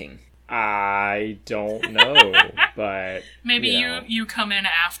thinking? I don't know, but Maybe you know. you come in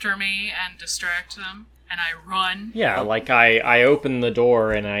after me and distract them, and I run. Yeah, like I open the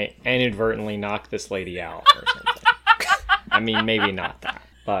door and I inadvertently knock this lady out or something. I mean, maybe not that,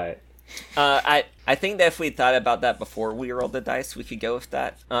 but I think that if we thought about that before we rolled the dice, we could go with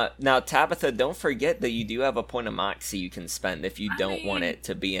that. Now, Tabitha, don't forget that you do have a point of moxie you can spend if you don't want it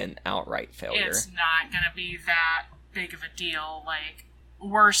to be an outright failure. It's not gonna be that big of a deal. Like,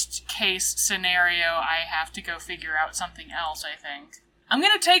 worst case scenario, I have to go figure out something else, I think. I'm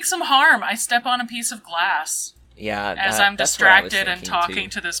gonna take some harm. I step on a piece of glass. Yeah, as I'm distracted and talking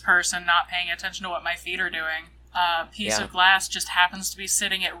to this person, not paying attention to what my feet are doing. A piece of glass just happens to be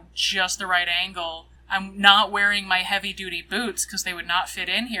sitting at just the right angle. I'm not wearing my heavy-duty boots because they would not fit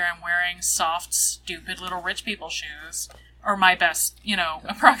in here. I'm wearing soft, stupid little rich people shoes. Or my best,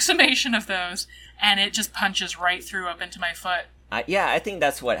 approximation of those. And it just punches right through up into my foot. I think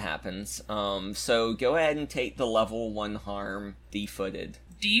that's what happens. So go ahead and take the level 1 harm defooted.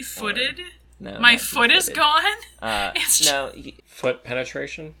 Defooted? No, my not foot is defooted. gone? No, Foot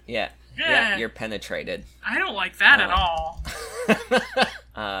penetration? yeah, Yeah. you're penetrated. I don't like that at all.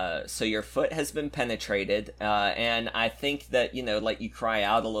 So your foot has been penetrated, and I think that, you cry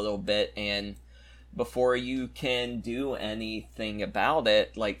out a little bit, and before you can do anything about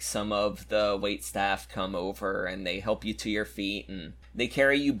it, some of the wait staff come over and they help you to your feet and they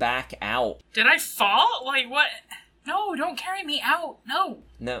carry you back out. Did I fall? What? No, don't carry me out. No.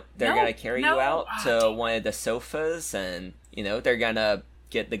 No, they're No, gonna carry no. you out Ah, to damn. one of the sofas, and they're gonna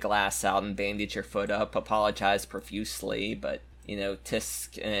get the glass out and bandage your foot up, apologize profusely, but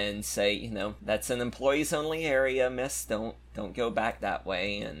tisk and say, that's an employees only area, miss, don't go back that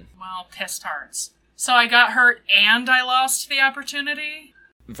way. And Well, pissed hearts. So I got hurt and I lost the opportunity?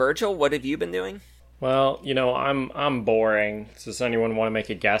 Virgil, what have you been doing? Well, I'm boring. Does anyone want to make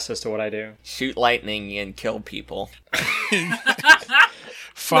a guess as to what I do? Shoot lightning and kill people.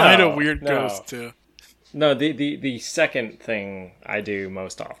 Find No, a weird no. ghost to. No, the second thing I do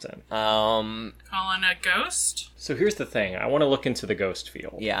most often. Um, Calling a ghost? So here's the thing. I want to look into the ghost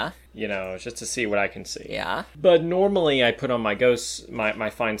field. yeah, Just to see what I can see. yeah, But normally I put on my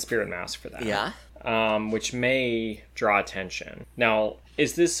fine spirit mask for that. yeah. Which may draw attention. Now,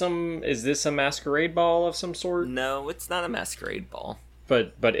 is this a masquerade ball of some sort? No, it's not a masquerade ball.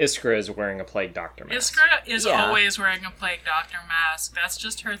 But Iskra is wearing a plague doctor mask. Iskra is Yeah. always wearing a plague doctor mask. That's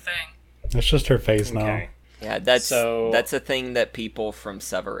just her thing. That's just her face now. Okay. Yeah, that's So- a thing that people from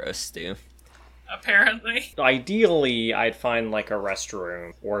Severus do. Apparently. Ideally, I'd find a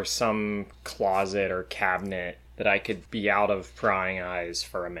restroom or some closet or cabinet that I could be out of prying eyes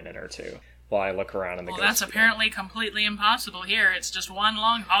for a minute or two while I look around in the Well, ghost that's field. apparently completely impossible here. It's just one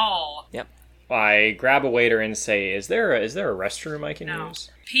long hall. Yep. I grab a waiter and say, "Is there a restroom I can No.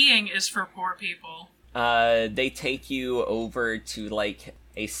 use?" Peeing is for poor people. They take you over to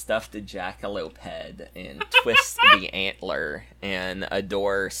a stuffed jackalope head and twist the antler, and a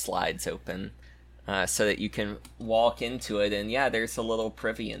door slides open so that you can walk into it. And yeah, there's a little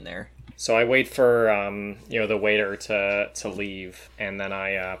privy in there. So I wait for the waiter to leave, and then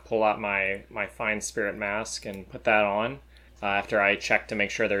I pull out my fine spirit mask and put that on. After I check to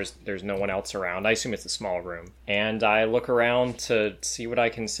make sure there's no one else around. I assume it's a small room, and I look around to see what I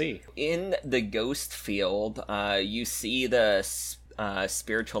can see. In the ghost field, you see the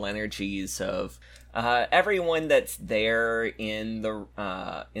spiritual energies of everyone that's there in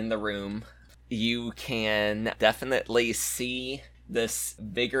the room. You can definitely see this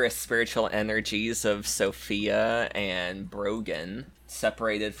vigorous spiritual energies of Sophia and Brogan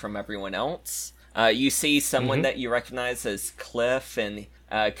separated from everyone else. You see someone that you recognize as Cliff in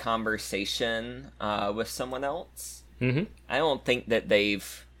conversation with someone else. Mm-hmm. I don't think that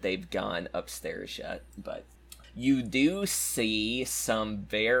they've gone upstairs yet, but you do see some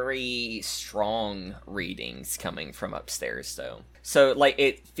very strong readings coming from upstairs, though. So,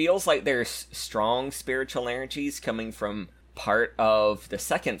 it feels like there's strong spiritual energies coming from part of the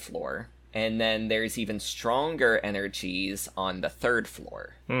second floor, and then there's even stronger energies on the third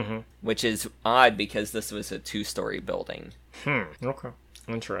floor, which is odd because this was a 2-story building. Okay.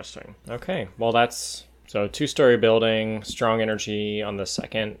 Interesting. Okay. Well, that's... So 2-story building, strong energy on the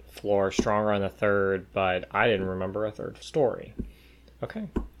second floor, stronger on the third, but I didn't remember a third story. Okay.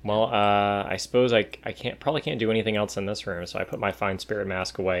 Well, I suppose I probably can't do anything else in this room, so I put my fine spirit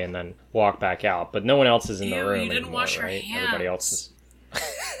mask away and then walk back out. But no one else is in the Ew, room you didn't anymore, wash your right? hands. Everybody else is...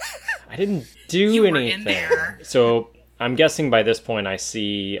 I didn't do You were in anything. there. So I'm guessing by this point I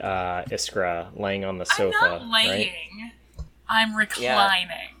see Iskra laying on the sofa, I'm not laying. right? I'm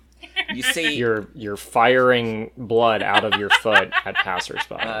reclining. You see, You're firing blood out of your foot at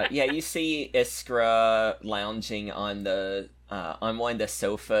passersby. you see Iskra lounging on one of the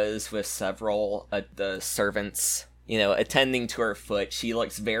sofas with several of the servants, attending to her foot. She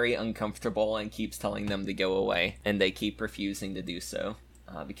looks very uncomfortable and keeps telling them to go away, and they keep refusing to do so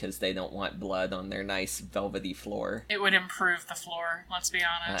because they don't want blood on their nice velvety floor. It would improve the floor, let's be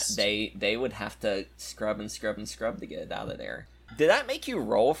honest. They would have to scrub and scrub and scrub to get it out of there. Did that make you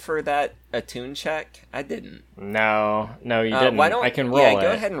roll for that attune check? I didn't. No, you didn't. Why don't I can roll Yeah, it.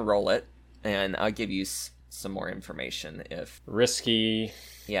 go ahead and roll it, and I'll give you some more information if. Risky.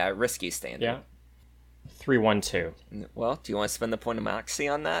 Yeah, risky standard. Yeah. 312. Well, do you want to spend the point of Moxie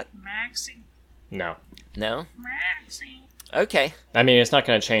on that? Maxie. No. No? Maxie. Okay. I mean, it's not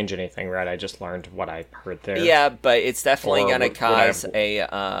going to change anything, right? I just learned what I heard there. Yeah, but it's definitely Or going to would I- cause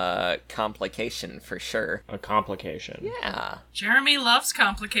a complication for sure. A complication. Yeah. Jeremy loves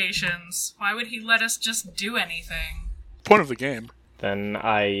complications. Why would he let us just do anything? Point of the game. Then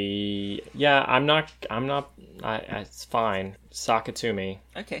it's fine. Sock it to me.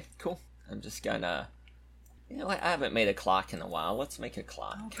 Okay, cool. I'm just gonna... You know what? I haven't made a clock in a while. Let's make a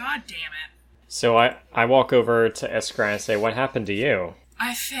clock. Oh, god damn it. So I walk over to Iskra and say, what happened to you?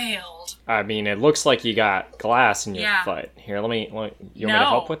 I failed. I mean, it looks like you got glass in your Yeah. foot. Here, you want me to No,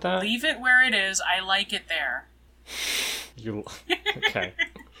 help with that? leave it where it is. I like it there. You okay?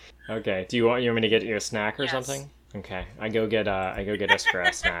 Okay. Do you want me to get you a snack or Yes. something? Okay. I go get Iskra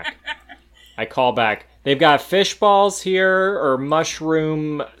a snack. I call back. They've got fish balls here or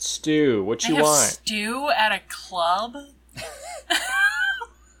mushroom stew. What They you have want? stew at a club?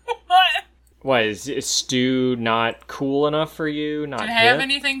 What? What is stew not cool enough for you? Not Do they have hip?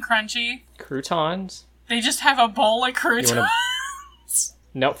 anything crunchy? Croutons? They just have a bowl of croutons? wanna-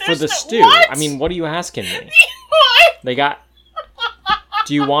 No, for There's the no- stew. what? I mean, what are you asking me? What? They got.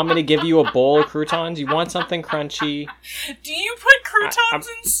 Do you want me to give you a bowl of croutons? You want something crunchy? Do you put croutons I'm-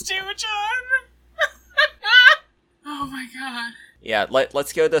 in stew, John? Oh my god. Yeah,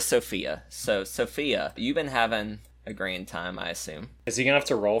 let's go to Sophia. So, Sophia, you've been having a grand time, I assume. Is he gonna have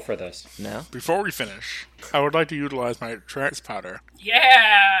to roll for this? No? Before we finish, I would like to utilize my trance powder.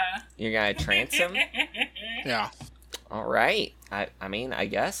 Yeah. You're gonna trance him? Yeah. Alright. I mean, I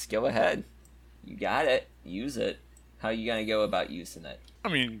guess. Go ahead. You got it. Use it. How you gonna go about using it? I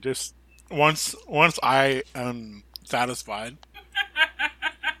mean, just once I am satisfied,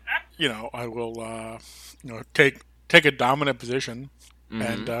 I will, take a dominant position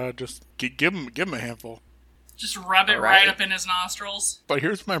and just give him a handful. Just rub it All right right. up in his nostrils. But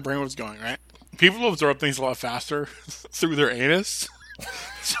here's where my brain was going, right? People absorb things a lot faster through their anus.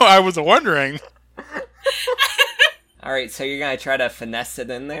 So I was wondering. Alright, so you're gonna try to finesse it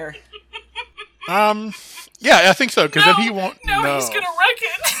in there? Yeah, I think so, because then he won't No, know. he's gonna wreck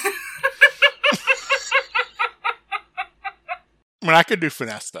it. I mean, I could do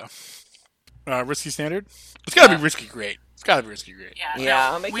finesse, though. Risky standard? It's gotta be risky great. It's gotta be risky great. Yeah, Yeah, no,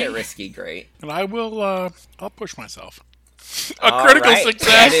 I'll make we- it risky great. And I will, I'll push myself. A All critical right, success!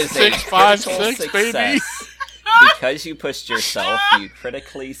 that is a 656, critical baby! success. Because you pushed yourself, you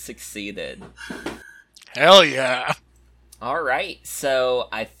critically succeeded. Hell yeah! Alright, so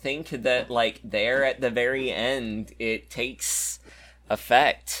I think that, there at the very end, it takes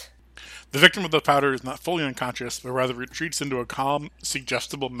effect. The victim of the powder is not fully unconscious, but rather retreats into a calm,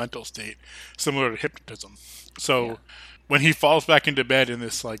 suggestible mental state, similar to hypnotism. So, when he falls back into bed in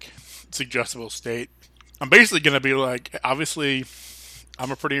this, suggestible state, I'm basically going to be like, obviously,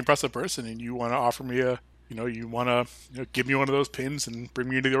 I'm a pretty impressive person, and you want to offer me you want to give me one of those pins and bring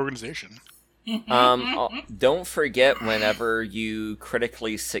me into the organization. Don't forget, whenever you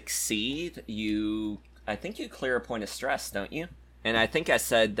critically succeed, I think you clear a point of stress, don't you? And I think I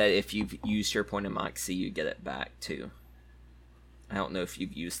said that if you've used your point of moxie, you get it back, too. I don't know if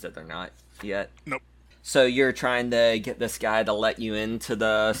you've used it or not yet. Nope. So you're trying to get this guy to let you into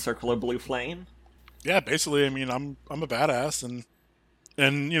the Circle of Blue Flame? Yeah, basically, I mean, I'm a badass, and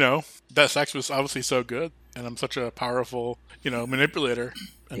that sex was obviously so good, and I'm such a powerful, manipulator,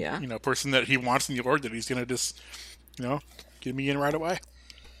 and, Yeah. person that he wants in the org that he's gonna just, get me in right away.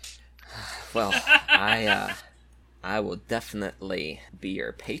 Well, I will definitely be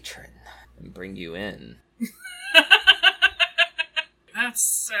your patron and bring you in. That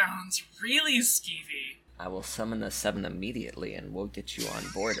sounds really skeevy. I will summon a 7 immediately and we'll get you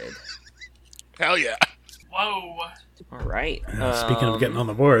onboarded. Hell yeah! Whoa. Alright. Speaking of getting on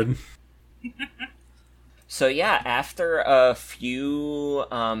the board, So yeah, after a few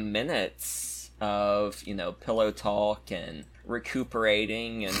minutes of, pillow talk and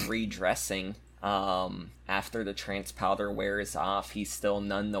recuperating and redressing, after the trance powder wears off, he's still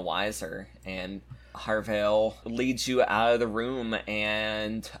none the wiser, and Harvale leads you out of the room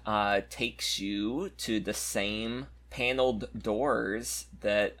and takes you to the same paneled doors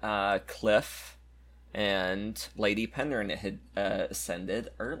that Cliff and Lady Penryn had ascended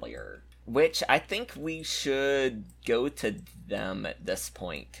earlier. Which I think we should go to them at this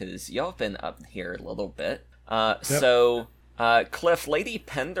point, because y'all have been up here a little bit. So, Cliff, Lady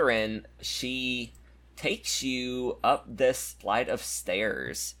Penryn, she takes you up this flight of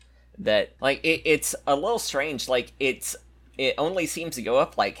stairs that, it's a little strange. It's it only seems to go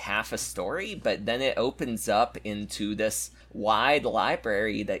up like half a story, but then it opens up into this wide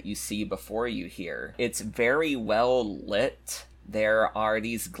library that you see before you here. It's very well lit. There are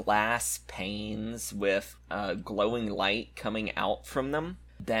these glass panes with glowing light coming out from them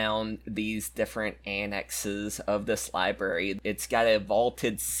down these different annexes of this library. It's got a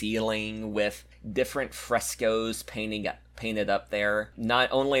vaulted ceiling with different frescoes painted up there. Not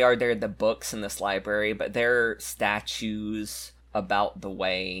only are there the books in this library, but there are statues about the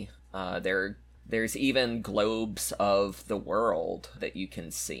way. There's even globes of the world that you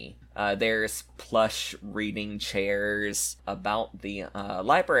can see. There's plush reading chairs about the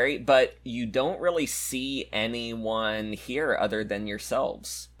library, but you don't really see anyone here other than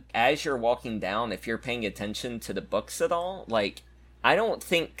yourselves. As you're walking down, if you're paying attention to the books at all, like, I don't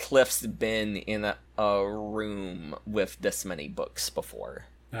think Cliff's been in a room with this many books before.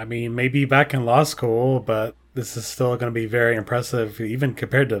 I mean, maybe back in law school, but this is still going to be very impressive, even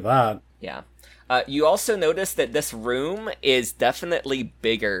compared to that. Yeah. You also notice that this room is definitely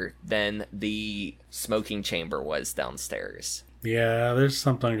bigger than the smoking chamber was downstairs. Yeah, there's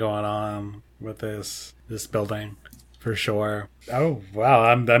something going on with this building, for sure. Oh wow!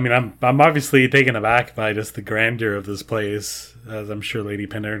 I'm obviously taken aback by just the grandeur of this place, as I'm sure Lady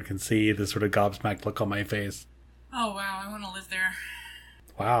Penryn can see the sort of gobsmacked look on my face. Oh wow, I want to live there.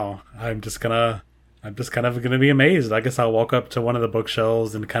 Wow, I'm just kind of gonna be amazed. I guess I'll walk up to one of the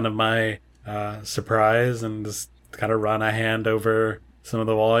bookshelves and kind of my surprise and just kind of run a hand over some of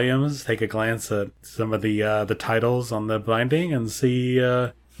the volumes, take a glance at some of the titles on the binding, and see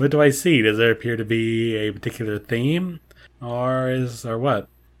what do I see. Does there appear to be a particular theme, or what?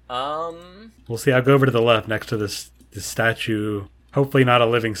 We'll see. I'll go over to the left next to this statue. Hopefully, not a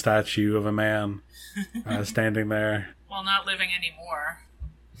living statue of a man standing there. Well, not living anymore.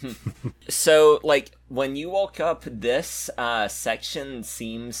 So, like, when you walk up, this section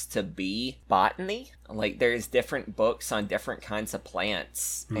seems to be botany. Like, there's different books on different kinds of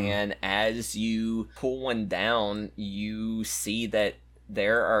plants. And as you pull one down, you see that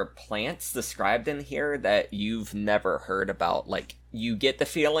there are plants described in here that you've never heard about. Like, you get the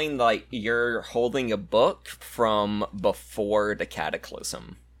feeling like you're holding a book from before the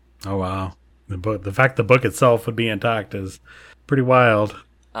Cataclysm. Oh, wow. The fact the book itself would be intact is pretty wild.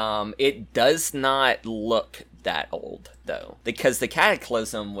 It does not look that old, though, because the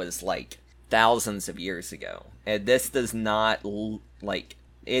Cataclysm was, like, thousands of years ago. And this does not,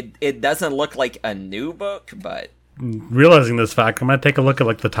 it doesn't look like a new book, but... Realizing this fact, I'm going to take a look at,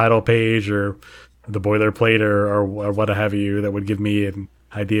 like, the title page or the boilerplate or what have you that would give me an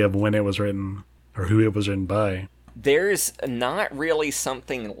idea of when it was written or who it was written by. There's not really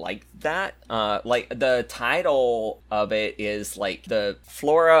something like that. Like, the title of it is, like, The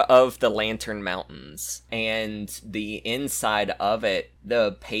Flora of the Lantern Mountains. And the inside of it,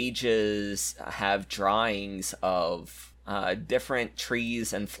 the pages have drawings of different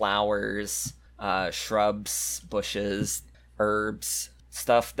trees and flowers, shrubs, bushes, herbs,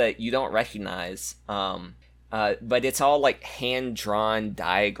 stuff that you don't recognize. But it's all like hand-drawn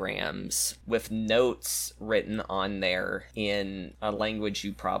diagrams with notes written on there in a language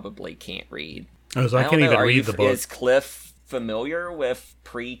you probably can't read. Oh, so I can't even read the book. Is Cliff familiar with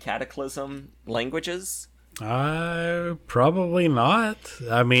pre-Cataclysm languages? Probably not.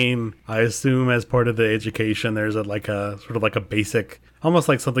 I mean, I assume as part of the education, there's a sort of like a basic, almost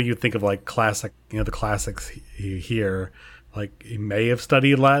like something you think of like classic, the classics here. Like, he may have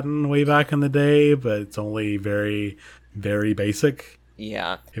studied Latin way back in the day, but it's only very, very basic.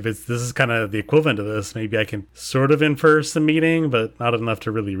 Yeah. If this is kind of the equivalent of this, maybe I can sort of infer some meaning, but not enough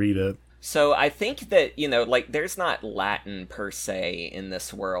to really read it. So I think that, like, there's not Latin per se in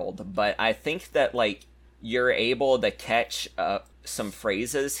this world, but I think that, like, you're able to catch some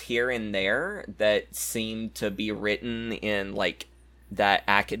phrases here and there that seem to be written in, like, that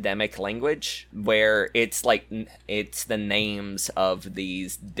academic language where it's like it's the names of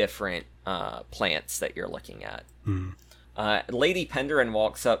these different plants that you're looking at. Lady Penryn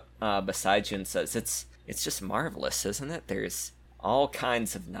walks up beside you and says, it's just marvelous, isn't it? There's all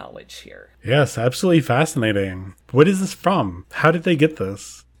kinds of knowledge here. Yes, absolutely fascinating. What is this from? How did they get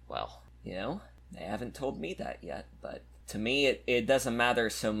this? Well, they haven't told me that yet, but to me it doesn't matter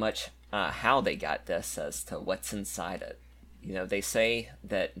so much how they got this as to what's inside it. They say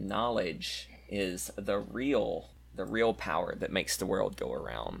that knowledge is the real power that makes the world go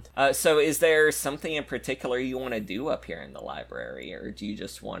around. So is there something in particular you want to do up here in the library, or do you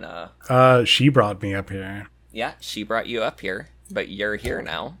just want to... She brought me up here. Yeah, she brought you up here, but you're here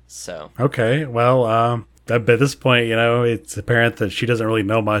now, so... Okay, well, at this point, it's apparent that she doesn't really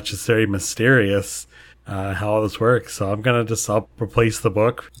know much. It's very mysterious. how all this works. So I'm going to I'll replace the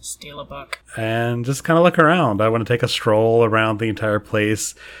book Steal a book. and just kind of look around. I want to take a stroll around the entire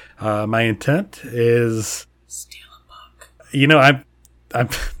place. My intent is, Steal a book. I'm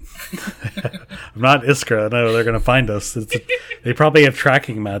I'm not Iskra. No, they're going to find us. They probably have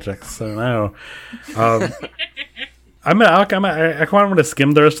tracking magic, so no. I want to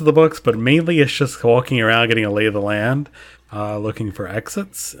skim the rest of the books, but mainly it's just walking around, getting a lay of the land, looking for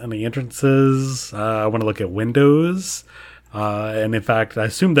exits and the entrances. I want to look at windows, and in fact, I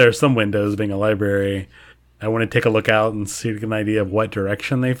assume there are some windows, being a library. I want to take a look out and see get an idea of what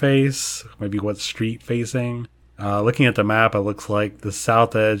direction they face, maybe what street facing. Looking at the map, it looks like the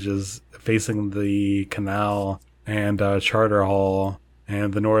south edge is facing the canal and Charter Hall,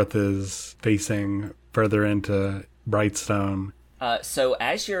 and the north is facing further into Brightstone. So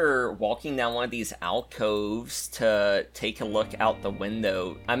as you're walking down one of these alcoves to take a look out the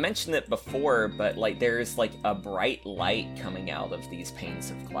window, I mentioned it before, but there's a bright light coming out of these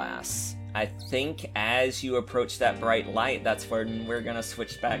panes of glass. I think as you approach that bright light, that's when we're gonna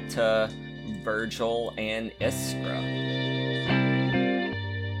switch back to Virgil and Iskra.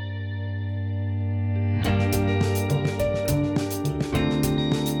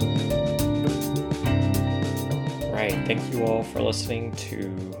 Right, thank you all for listening to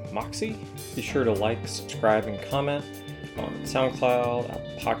Moxie. Be sure to like, subscribe, and comment on SoundCloud, Apple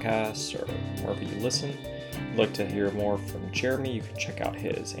Podcasts, or wherever you listen. If you'd like to hear more from Jeremy, you can check out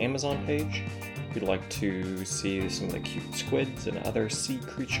his Amazon page. If you'd like to see some of the cute squids and other sea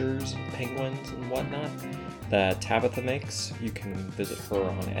creatures and penguins and whatnot that Tabitha makes, you can visit her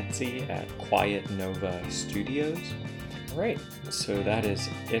on Etsy at Quiet Nova Studios. Alright, so that is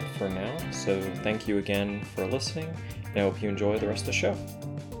it for now. So thank you again for listening, and I hope you enjoy the rest of the show.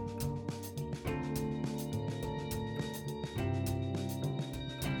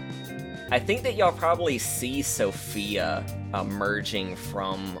 I think that y'all probably see Sophia emerging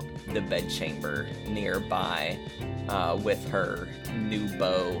from the bedchamber nearby with her new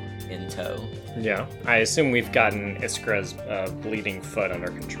bow in tow. Yeah, I assume we've gotten Iskra's bleeding foot under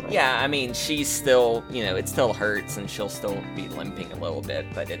control. Yeah, I mean, she's still, it still hurts and she'll still be limping a little bit,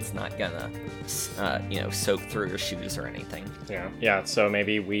 but it's not gonna, soak through her shoes or anything. Yeah, so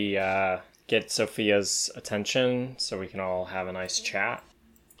maybe we get Sophia's attention so we can all have a nice chat.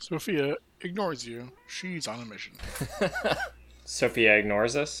 Sophia ignores you. She's on a mission. Sophia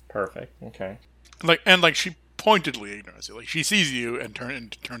ignores us? Perfect, okay. And she pointedly ignores you. She sees you and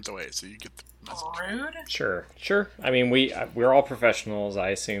turns away, so you get the message. Rude? Sure. I mean, we're all professionals. I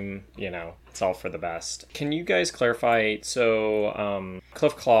assume, it's all for the best. Can you guys clarify? So,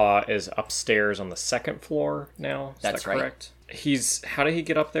 Cliffclaw is upstairs on the second floor now. Is That's that right. correct? How did he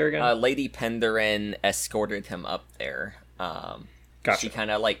get up there again? Lady Penderin escorted him up there. Gotcha. She kind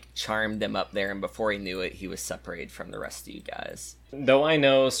of charmed him up there, and before he knew it, he was separated from the rest of you guys. Though I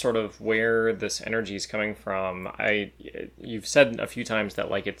know sort of where this energy is coming from, you've said a few times that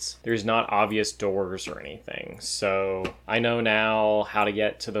there's not obvious doors or anything. So I know now how to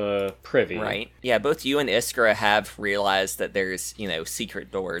get to the privy. Right. Yeah, both you and Iskra have realized that there's,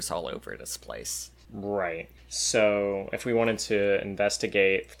 secret doors all over this place. Right. So if we wanted to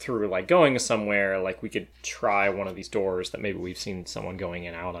investigate through going somewhere, we could try one of these doors that maybe we've seen someone going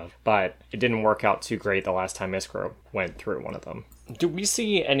in and out of. But it didn't work out too great the last time Iskra went through one of them. Do we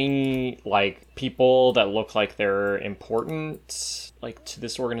see any people that look like they're important to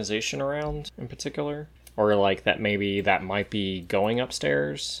this organization around in particular? Or that might be going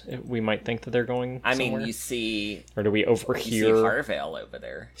upstairs. We might think that they're going somewhere. I mean, you see... Or do we overhear... You see Harvale over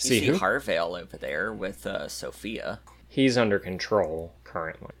there. You see who? Harvale over there with Sophia. He's under control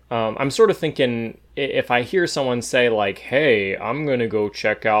currently. I'm sort of thinking if I hear someone say hey, I'm gonna go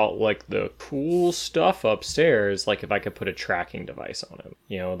check out the cool stuff upstairs, if I could put a tracking device on him,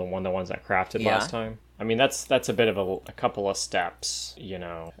 the ones I crafted last time. I mean, that's a bit of a couple of steps,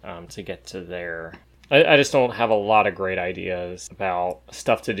 to get to there. I just don't have a lot of great ideas about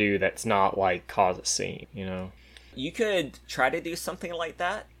stuff to do that's not cause a scene, You could try to do something like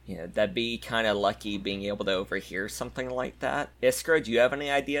that. That'd be kind of lucky being able to overhear something like that. Iskra, do you have any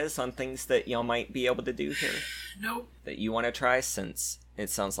ideas on things that y'all might be able to do here? Nope. That you want to try, since it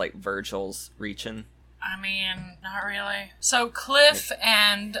sounds like Virgil's reaching? I mean, not really. So Cliff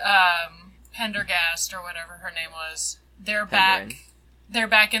and Pendergast, or whatever her name was, they're back. They're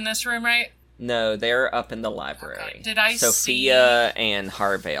back in this room, right? No, they're up in the library. Okay. Did I Sophia and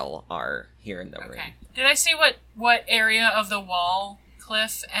Harvale are here in the room. Did I see what area of the wall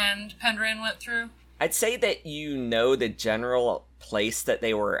Cliff and Penderin went through? I'd say that the general place that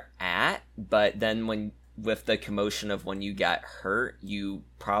they were at, but then when with the commotion of when you got hurt, you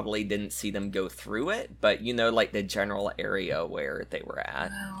probably didn't see them go through it, but you know, like the general area where they were at.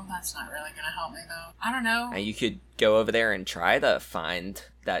 Well, that's not really gonna help me, though. I don't know. And you could go over there and try to find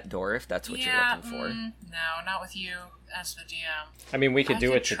that door if that's what you're looking for. No, not with you as the DM. I mean, we could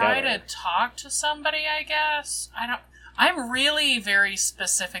do it together. Try to talk to somebody, I guess. I'm really very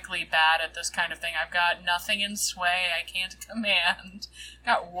specifically bad at this kind of thing. I've got nothing in sway. I can't command.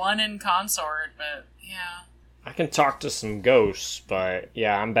 Got one in consort, but yeah. I can talk to some ghosts, but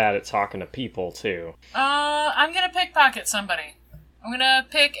yeah, I'm bad at talking to people too. I'm gonna pickpocket somebody. I'm gonna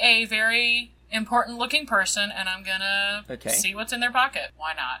pick a very important looking person, and I'm gonna see what's in their pocket.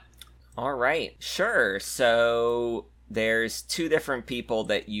 Why not? All right, sure. So there's 2 different people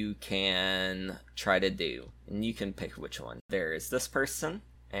that you can try to do, and you can pick which one. There's this person,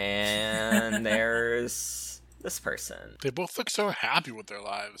 and there's this person. They both look so happy with their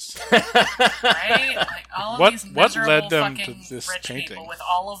lives. Right? Like all of these miserable led them fucking to this rich painting? people with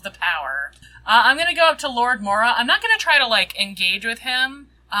all of the power. I'm gonna go up to Lord Mora. I'm not gonna try to, like, engage with him.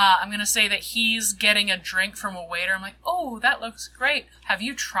 I'm gonna say that he's getting a drink from a waiter. I'm like, oh, that looks great. Have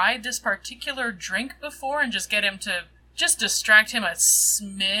you tried this particular drink before? And just get him to just distract him a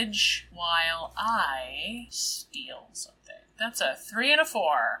smidge while I steal something. That's a 3 and a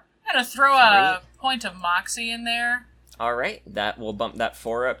 4. I'm gonna throw a point of moxie in there. All right, that will bump that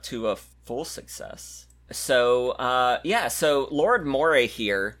 4 up to a full success. So, so Lord Moray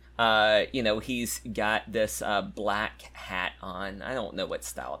here, he's got this black hat on. I don't know what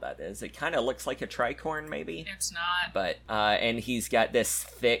style that is. It kind of looks like a tricorn, maybe? It's not. But, and he's got this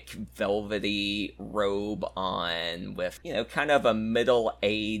thick, velvety robe on with, kind of a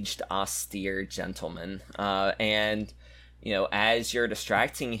middle-aged, austere gentleman. And as you're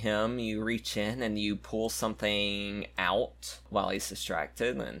distracting him, you reach in and you pull something out while he's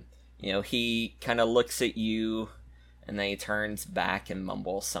distracted. And, he kind of looks at you and then he turns back and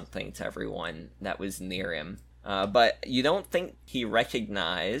mumbles something to everyone that was near him. But you don't think he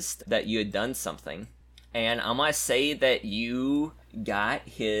recognized that you had done something. And I'm going to say that you got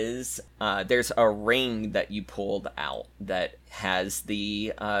his... there's a ring that you pulled out that has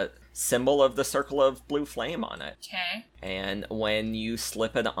the... symbol of the circle of blue flame on it. Okay. And when you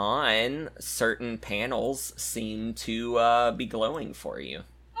slip it on, certain panels seem to be glowing for you.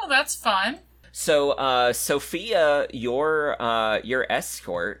 Oh, that's fun. So, Sophia, your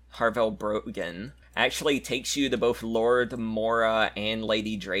escort, Harvel Brogan, actually takes you to both Lord Mora and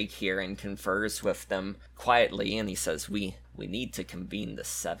Lady Drake here and confers with them quietly, and he says, we need to convene the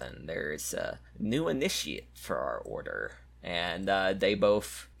 7. There's a new initiate for our order. And they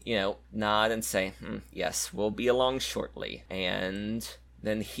both... nod and say, yes, we'll be along shortly. And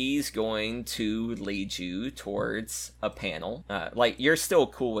then he's going to lead you towards a panel. You're still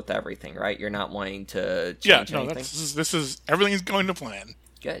cool with everything, right? You're not wanting to change anything? This is everything's going to plan.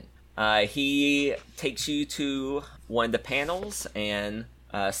 Good. He takes you to one of the panels and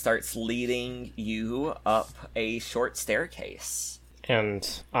starts leading you up a short staircase. And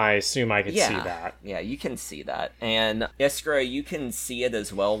I assume I could see that. Yeah, you can see that. And Iskra, you can see it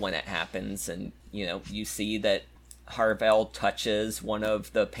as well when it happens. And, you see that Harvel touches one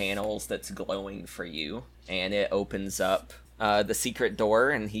of the panels that's glowing for you. And it opens up the secret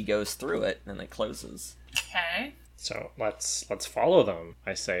door, and he goes through it, and it closes. Okay. So let's follow them,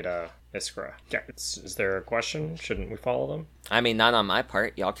 I say to Iskra. Yeah, is there a question? Shouldn't we follow them? I mean, not on my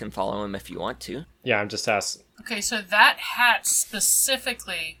part. Y'all can follow him if you want to. Yeah, I'm just asking. Okay, so that hat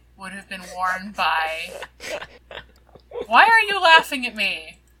specifically would have been worn by... Why are you laughing at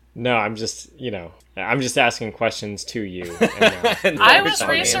me? No, I'm just asking questions to you. I was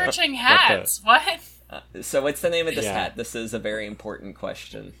researching hats. What? So what's the name of this hat? This is a very important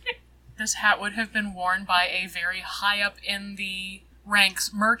question. This hat would have been worn by a very high up in the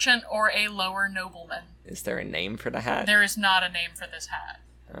ranks merchant or a lower nobleman. Is there a name for the hat? There is not a name for this hat.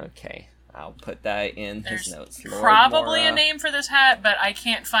 Okay, I'll put that in his notes. There's probably a name for this hat, but I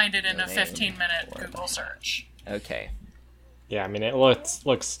can't find it in a 15-minute Google search. Okay. Yeah, I mean, it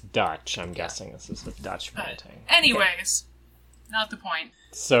looks Dutch. I'm guessing this is a Dutch painting. Anyways, not the point.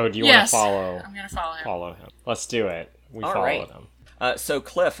 So do you want to follow? I'm going to follow him. Follow him. Let's do it. We All followed right. him. So,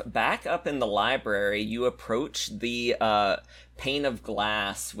 Cliff, back up in the library, you approach the pane of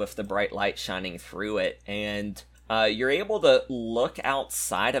glass with the bright light shining through it, and you're able to look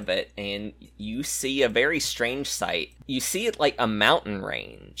outside of it, and you see a very strange sight. You see it like a mountain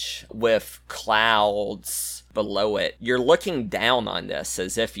range with clouds below it. You're looking down on this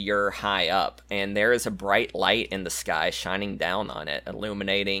as if you're high up, and there is a bright light in the sky shining down on it,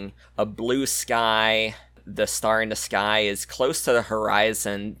 illuminating a blue sky the star in the sky is close to the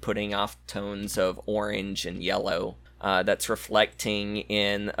horizon, putting off tones of orange and yellow. That's reflecting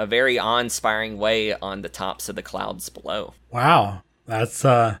in a very awe-inspiring way on the tops of the clouds below. Wow. That's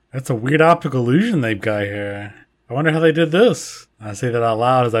a weird optical illusion they've got here. I wonder how they did this. I say that out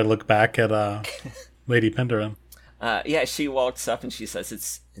loud as I look back at Lady Penderin. Yeah, she walks up and she says,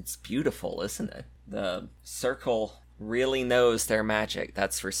 it's beautiful, isn't it? The circle really knows their magic,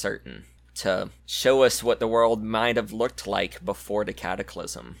 that's for certain. To show us what the world might have looked like before the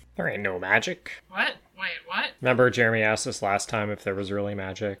cataclysm. There ain't no magic. What? Wait, what? Remember Jeremy asked us last time if there was really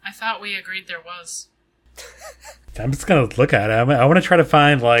magic? I thought we agreed there was. I'm just going to look at it. I want to try to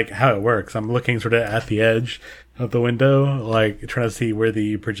find, like, how it works. I'm looking sort of at the edge of the window, like, trying to see where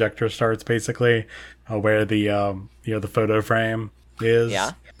the projector starts, basically, where the, the photo frame is.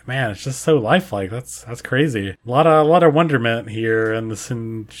 Yeah. Man, it's just so lifelike. That's crazy. A lot of wonderment here in the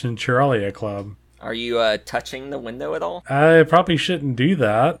Centuralia Club. Are you touching the window at all? I probably shouldn't do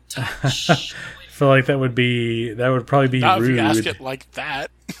that. I feel like that would probably be Not rude. if you ask it like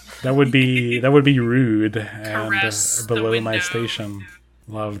that. That would be rude and Caress the below my window. station.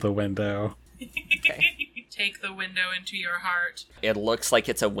 Love the window. Take the window into your heart. It looks like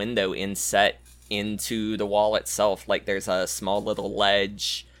it's a window inset into the wall itself. Like there's a small little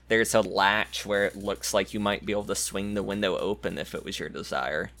ledge. There's a latch where it looks like you might be able to swing the window open if it was your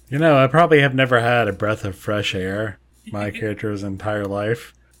desire. You know, I probably have never had a breath of fresh air my character's entire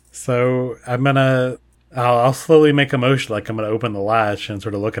life. So I'll slowly make a motion like I'm going to open the latch and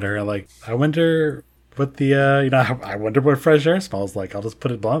sort of look at her like, I wonder what I wonder what fresh air smells like. I'll just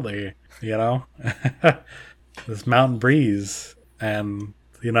put it bluntly, this mountain breeze. And,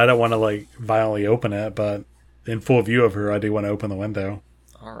 I don't want to like violently open it, but in full view of her, I do want to open the window.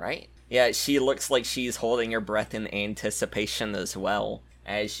 All right. Yeah, she looks like she's holding her breath in anticipation as well.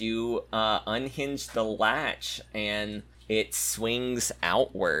 As you unhinge the latch and it swings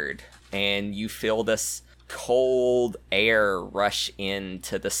outward, and you feel this cold air rush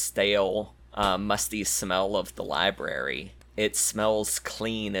into the stale, musty smell of the library. It smells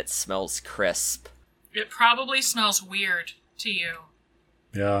clean. It smells crisp. It probably smells weird to you.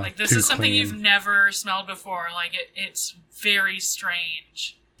 Yeah. Like, this too is something clean. you've never smelled before. Like, it's very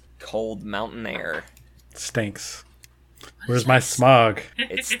strange. Cold mountain air. Stinks. Where's my smog?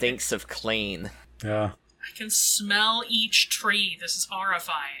 It stinks of clean. Yeah. I can smell each tree. This is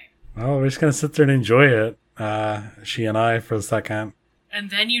horrifying. Well, we're just going to sit there and enjoy it, she and I, for a second. And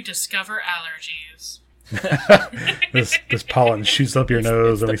then you discover allergies. This pollen shoots up your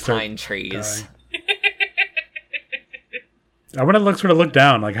nose It's and the we start pine trees. dying. I want to look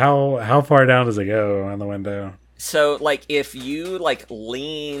down. Like, how far down does it go on the window? So, like, if you, like,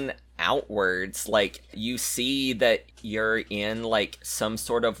 lean outwards, like, you see that you're in, like, some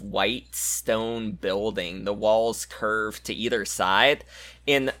sort of white stone building. The walls curve to either side.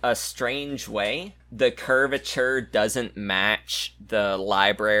 In a strange way, the curvature doesn't match the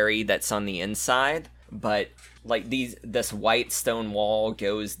library that's on the inside, but like this white stone wall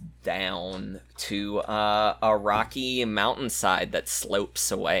goes down to a rocky mountainside that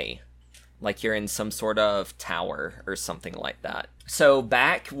slopes away, like you're in some sort of tower or something like that. So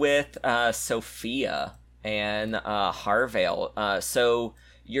back with Sophia and Harvale. So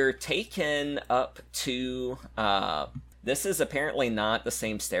you're taken up to this is apparently not the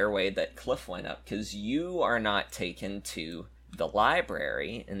same stairway that Cliff went up, because you are not taken to the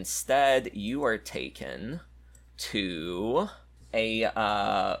library. Instead, you are taken to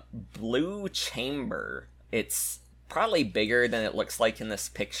a blue chamber. It's probably bigger than it looks like in this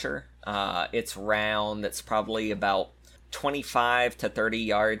picture. It's round. It's probably about 25 to 30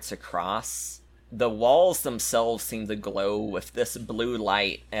 yards across. The walls themselves seem to glow with this blue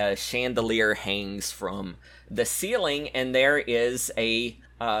light. A chandelier hangs from the ceiling, and there is a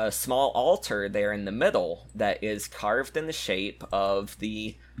small altar there in the middle that is carved in the shape of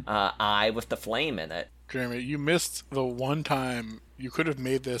the eye with the flame in it. Jeremy, you missed the one time you could have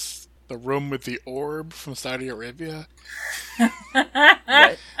made this the room with the orb from Saudi Arabia.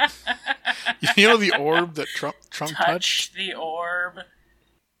 What? You know the orb that Trump touched? Touch the orb.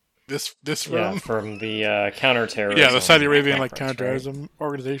 This Yeah, room? from the counterterrorism. Yeah, the Saudi Arabian conference, counterterrorism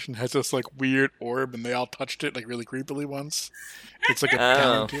organization has this weird orb, and they all touched it really creepily once. It's like a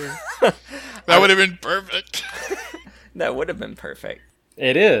palantir. That would have been perfect. That would have been perfect.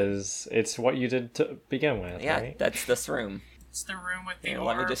 It is. It's what you did to begin with, Yeah, right? that's this room. It's the room with the Here, orb.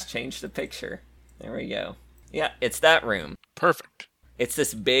 let me just change the picture. There we go. Yeah, it's that room. Perfect. It's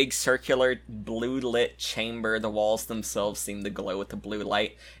this big circular blue lit chamber. The walls themselves seem to glow with the blue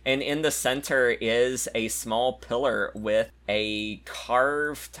light. And in the center is a small pillar with a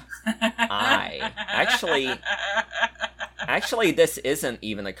carved eye. Actually, this isn't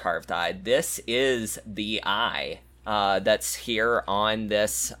even a carved eye. This is the eye that's here on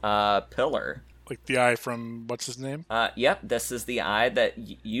this pillar. Like the eye from, what's his name? Yep, this is the eye that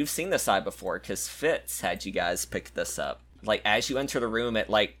you've seen this eye before, because Fitz had you guys pick this up. Like, as you enter the room, it,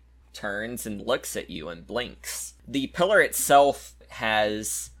 like, turns and looks at you and blinks. The pillar itself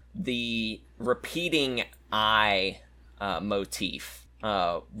has the repeating eye motif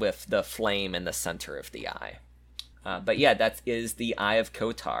with the flame in the center of the eye. But yeah, that is the Eye of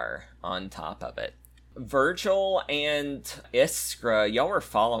Kotar on top of it. Virgil and Iskra, y'all were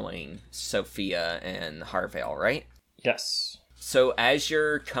following Sophia and Harvale, right? Yes. So as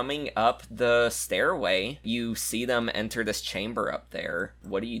you're coming up the stairway, you see them enter this chamber up there.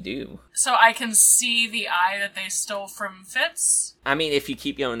 What do you do? So I can see the eye that they stole from Fitz? I mean, if you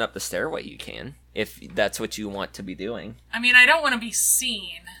keep going up the stairway, you can. If that's what you want to be doing. I mean, I don't want to be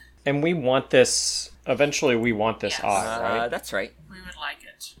seen. And we want this... Eventually, we want this Yes. eye, right? That's right. We would like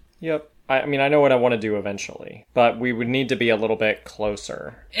it. Yep. I mean, I know what I want to do eventually, but we would need to be a little bit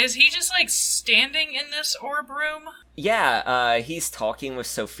closer. Is he just, like, standing in this orb room? Yeah, he's talking with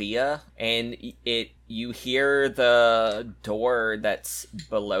Sophia, and you hear the door that's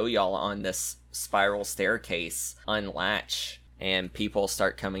below y'all on this spiral staircase unlatch, and people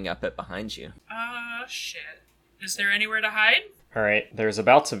start coming up it behind you. Shit. Is there anywhere to hide? All right, there's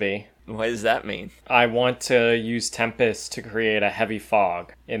about to be. What does that mean? I want to use Tempest to create a heavy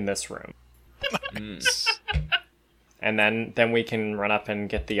fog in this room. And then we can run up and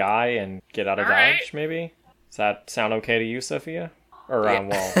get the eye and get out of All right. dodge, maybe? Does that sound okay to you, Sophia? Or, Yeah.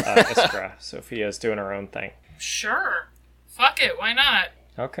 Iskra. Sophia's doing her own thing. Sure. Fuck it, why not?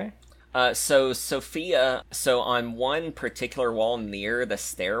 Okay. So Sophia, on one particular wall near the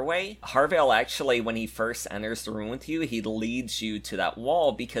stairway, Harvale actually, when he first enters the room with you, he leads you to that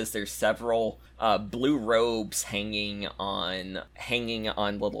wall because there's several blue robes hanging on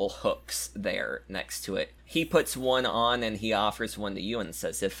little hooks there next to it. He puts one on and he offers one to you and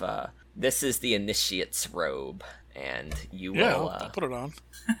says, if this is the initiate's robe, and you Yeah, will... I'll put it on.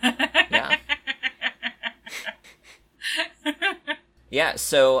 Yeah. Yeah,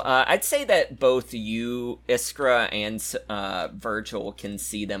 so I'd say that both you, Iskra, and Virgil can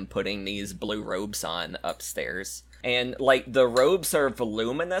see them putting these blue robes on upstairs. And, like, the robes are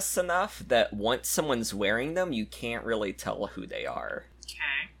voluminous enough that once someone's wearing them, you can't really tell who they are.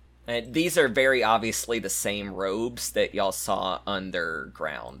 Okay. And these are very obviously the same robes that y'all saw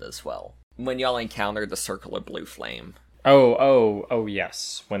underground as well, when y'all encountered the Circle of Blue Flame. Oh,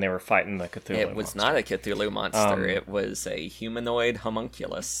 yes. When they were fighting the Cthulhu It was monster. not a Cthulhu monster. It was a humanoid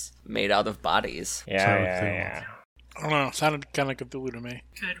homunculus made out of bodies. Yeah. I don't know. It sounded kind of Cthulhu to me.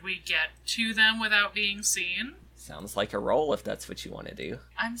 Could we get to them without being seen? Sounds like a roll if that's what you want to do.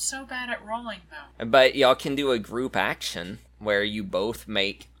 I'm so bad at rolling, though. But y'all can do a group action where you both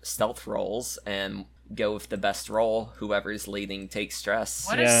make stealth rolls and go with the best roll. Whoever's leading takes stress.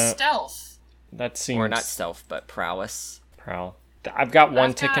 What is stealth? That seems... Or not stealth, but prowess. Prowl. I've got one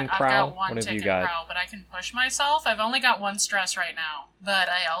I've tick and got prowl. one What have tick you and got? prowl, but I can push myself. I've only got one stress right now. But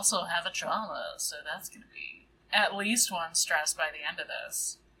I also have a trauma, so that's going to be at least one stress by the end of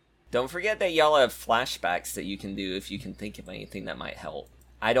this. Don't forget that y'all have flashbacks that you can do if you can think of anything that might help.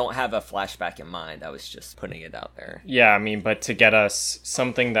 I don't have a flashback in mind. I was just putting it out there. Yeah, I mean, but to get us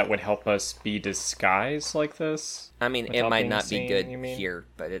something that would help us be disguised like this? I mean, it Without might being not be seen, good you mean? here,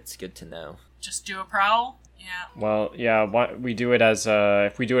 but it's good to know. Just do a prowl? Yeah. Well, yeah, we do it as a...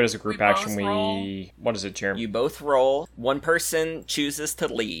 If we do it as a group We both action, roll. What is it, Jeremy? You both roll. One person chooses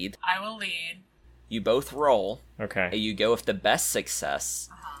to lead. I will lead. You both roll. Okay. You go with the best success.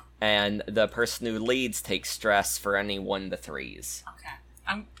 And the person who leads takes stress for any 1 to 3s.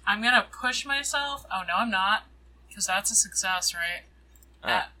 Okay. I'm gonna push myself. Oh, no, I'm not. Because that's a success, right?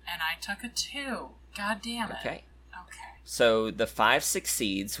 And I took a 2. God damn it. Okay. Okay. So the 5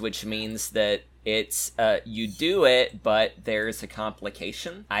 succeeds, which means that it's you do it, but there's a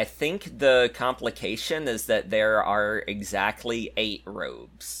complication. I think the complication is that there are exactly 8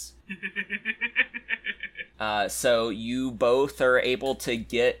 robes. So you both are able to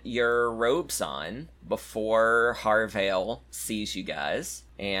get your robes on before Harvale sees you guys,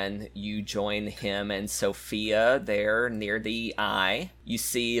 and you join him and Sophia there near the eye. You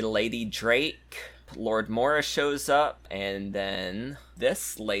see Lady Drake, Lord Mora shows up, and then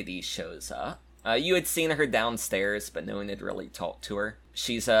this lady shows up. You had seen her downstairs, but no one had really talked to her.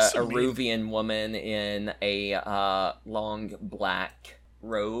 She's a So mean. Aruvian woman in a long black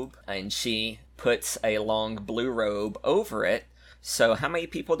robe, and she puts a long blue robe over it. So how many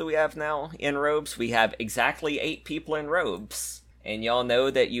people do we have now in robes? We have exactly 8 people in robes. And y'all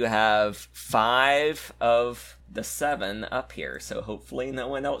know that you have 5 of the 7 up here, so hopefully no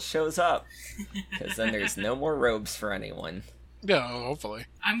one else shows up. Because then there's no more robes for anyone. Yeah, hopefully.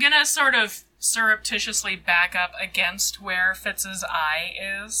 I'm gonna sort of surreptitiously back up against where Fitz's eye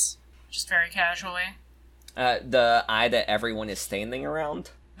is, just very casually. The eye that everyone is standing around?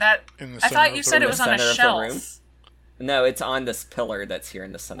 That In the I center thought of you the said it room. was on a Center of the room? shelf. No, it's on this pillar that's here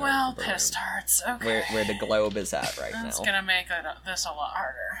in the center Well, of the pissed room. hearts. Okay. Where the globe is at right That's now. gonna make this a lot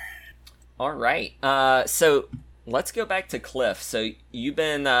harder. Alright, so let's go back to Cliff. So you've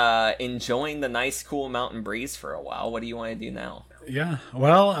been enjoying the nice, cool mountain breeze for a while. What do you want to do now? Yeah.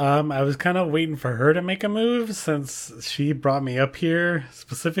 Well, I was kind of waiting for her to make a move since she brought me up here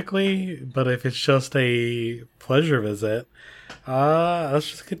specifically. But if it's just a pleasure visit,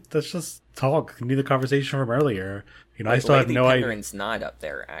 let's just talk. Continue the conversation from earlier. You know, I still have Lady no idea. Penderen's not up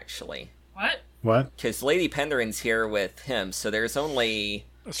there, actually. What? What? Because Lady Penderen's here with him, so there's only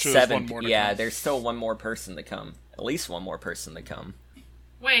That's true, there's 7. one more to Yeah, come. there's still one more person to come. At least one more person to come.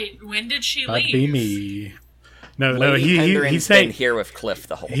 Wait, when did she That'd leave? be me. No, Lady Penderen's he's saying been here with Cliff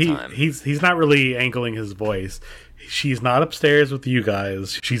the whole time. he's not really angling his voice. She's not upstairs with you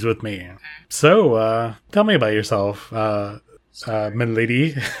guys. She's with me. So, tell me about yourself,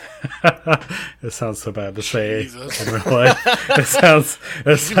 milady. It sounds so bad to say Jesus. in real life. It He's gonna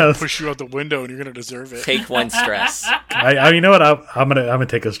sounds. push you out the window and you're gonna deserve it. Take 1 stress. You know what? I'm gonna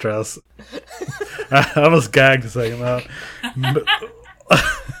take a stress. I almost gagged saying that.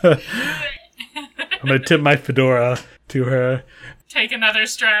 I'm gonna tip my fedora to her. Take another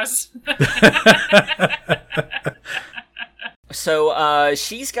stress. So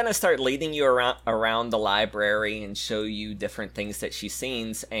she's gonna start leading you around the library and show you different things that she's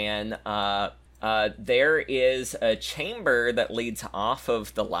seen, and there is a chamber that leads off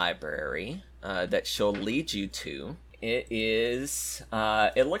of the library that she'll lead you to. It is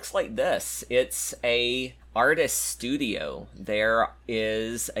it looks like this. It's a artist studio. There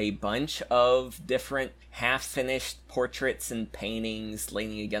is a bunch of different half-finished portraits and paintings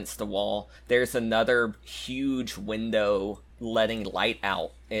leaning against the wall. There's another huge window letting light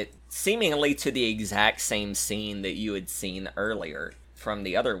out, it seemingly to the exact same scene that you had seen earlier from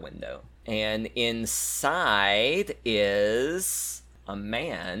the other window. And inside is a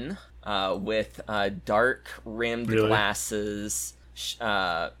man with dark rimmed Really? glasses.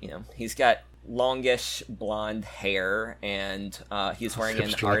 He's got longish blonde hair, and he's wearing an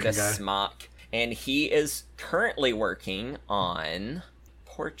hipster-looking artist guy. smock, and he is currently working on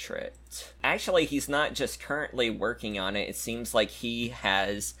portrait. Actually, he's not just currently working on it. It seems like he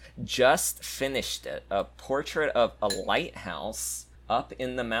has just finished it. A portrait of a lighthouse up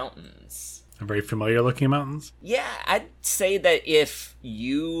in the mountains. Very familiar looking mountains. Yeah, I'd say that if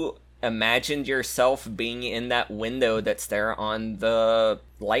you imagined yourself being in that window that's there on the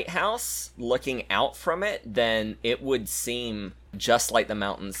lighthouse, looking out from it, then it would seem just like the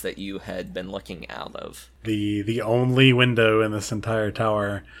mountains that you had been looking out of. The only window in this entire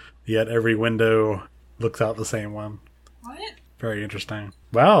tower, yet every window looks out the same one. What? Very interesting.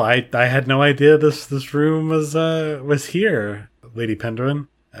 Well, I had no idea this room was here, Lady Pendrin.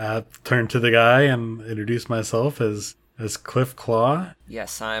 Turned to the guy and introduced myself as Cliff Claw.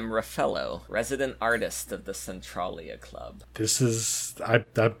 Yes, I'm Raffaello, resident artist of the Centralia Club. This is I'm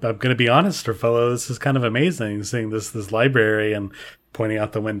gonna be honest, fellow. This is kind of amazing seeing this library and pointing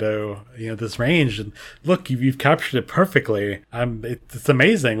out the window, this range, and look, you've captured it perfectly. It's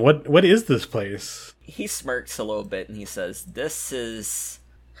amazing. What is this place? He smirks a little bit and he says, "This is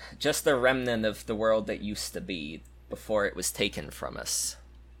just a remnant of the world that used to be before it was taken from us."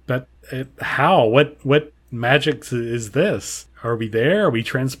 But how? What magic is this? Are we there? Are we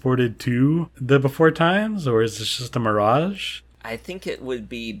transported to the before times, or is this just a mirage? I think it would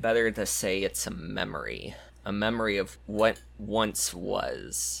be better to say it's a memory of what once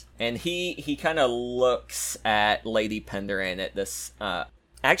was. And he kind of looks at Lady Penderin at this.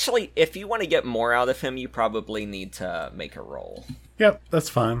 Actually, if you want to get more out of him, you probably need to make a roll. Yep, that's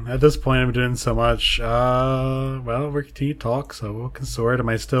fine. At this point, I'm doing so much. Well, we're continuing to talk, so we'll consort. Am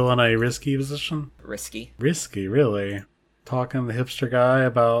I still in a risky position? Risky. Risky, really? Talking to the hipster guy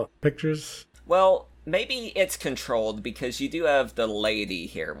about pictures? Well, maybe it's controlled because you do have the lady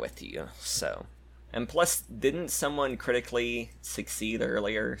here with you, so. And plus, didn't someone critically succeed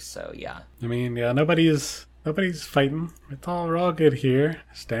earlier? So, yeah. I mean, yeah, nobody's fighting. We're all good here.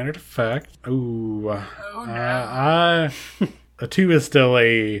 Standard effect. Ooh. Oh, no. A 2 is still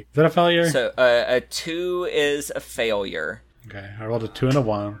is that a failure? So a 2 is a failure. Okay, I rolled a 2 and a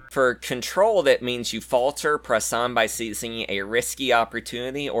 1. For control, that means you falter, press on by seizing a risky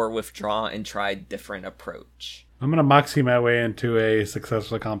opportunity, or withdraw and try a different approach. I'm going to moxie my way into a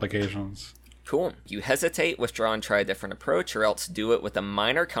successful complications. Cool. You hesitate, withdraw, and try a different approach, or else do it with a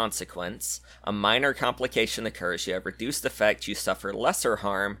minor consequence. A minor complication occurs. You have reduced effect. You suffer lesser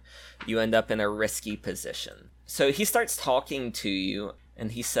harm. You end up in a risky position. So he starts talking to you,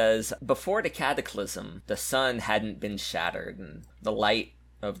 and he says, before the cataclysm, the sun hadn't been shattered, and the light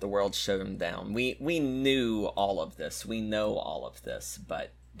of the world shone down. We knew all of this. We know all of this,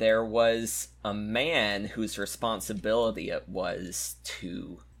 but there was a man whose responsibility it was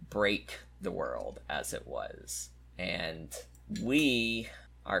to break the world as it was. And we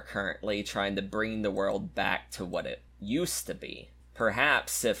are currently trying to bring the world back to what it used to be.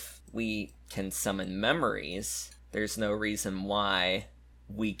 Perhaps if we can summon memories, there's no reason why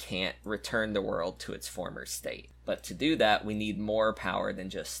we can't return the world to its former state. But to do that, we need more power than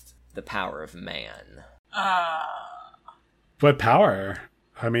just the power of man. What power?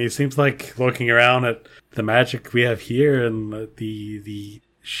 I mean, it seems like looking around at the magic we have here and the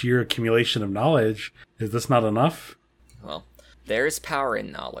sheer accumulation of knowledge, is this not enough? Well, there's power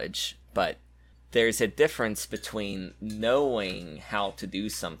in knowledge, but there's a difference between knowing how to do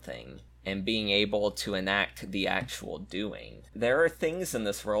something and being able to enact the actual doing. There are things in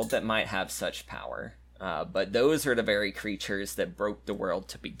this world that might have such power, but those are the very creatures that broke the world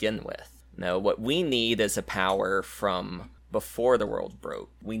to begin with. No, what we need is a power from before the world broke.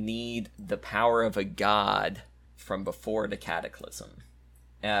 We need the power of a god from before the cataclysm.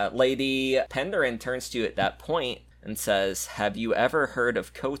 Lady Penderin turns to you at that point and says, have you ever heard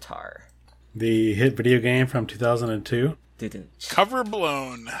of KOTOR? The hit video game from 2002? Cover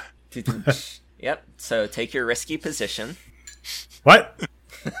blown. Yep, so take your risky position. What?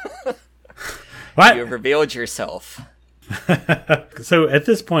 What? You have revealed yourself. So at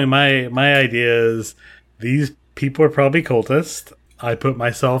this point, my idea is these people are probably cultists. I put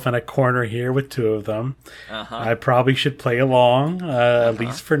myself in a corner here with 2 of them. I probably should play along, at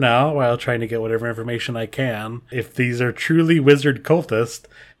least for now, while trying to get whatever information I can. If these are truly wizard cultists,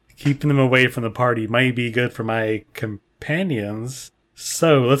 keeping them away from the party might be good for my companions.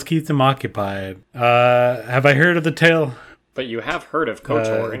 So let's keep them occupied. Have I heard of the tale? But you have heard of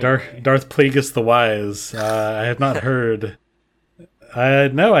KOTOR. Anyway. Darth Plagueis the Wise. I have not heard.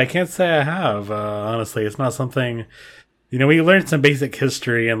 No, I can't say I have. Honestly, it's not something. You know, we learned some basic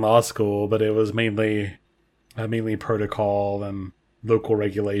history in law school, but it was mainly protocol and local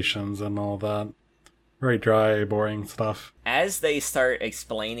regulations and all that. Very dry, boring stuff. As they start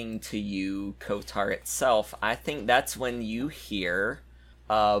explaining to you KOTOR itself, I think that's when you hear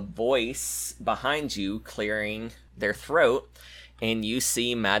a voice behind you clearing their throat, and you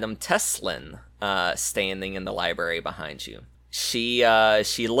see Madame Teslin standing in the library behind you. She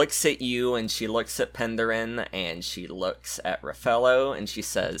looks at you, and she looks at Penderin, and she looks at Raffaello, and she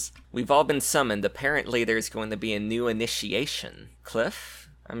says, we've all been summoned. Apparently there's going to be a new initiation. Cliff,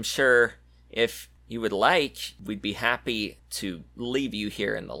 I'm sure if you would like, we'd be happy to leave you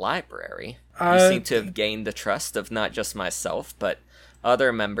here in the library. You seem to have gained the trust of not just myself, but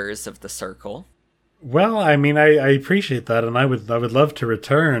other members of the circle. Well, I mean, I appreciate that, and I would love to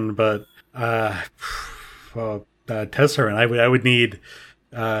return, but Tesserin, I would need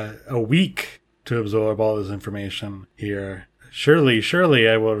a week to absorb all this information here. Surely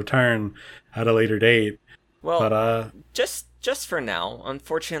I will return at a later date. Well, but just for now.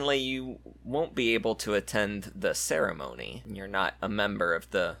 Unfortunately, you won't be able to attend the ceremony. You're not a member of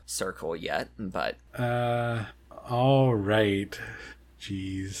the circle yet, but all right.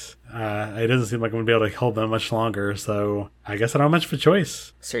 Jeez. It doesn't seem like I'm going to be able to hold them much longer, so I guess I don't have much of a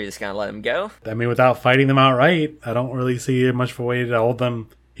choice. So you're just going to let them go? I mean, without fighting them outright, I don't really see much of a way to hold them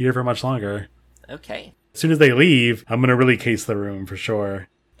here for much longer. Okay. As soon as they leave, I'm going to really case the room for sure.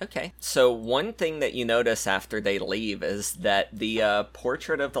 Okay. So one thing that you notice after they leave is that the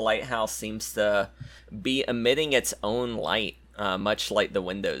portrait of the lighthouse seems to be emitting its own light, much like the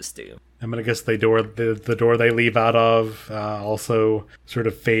windows do. I'm gonna guess the door they leave out of also sort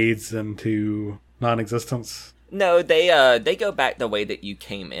of fades into non-existence. No, they go back the way that you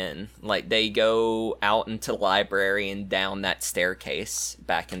came in. Like, they go out into the library and down that staircase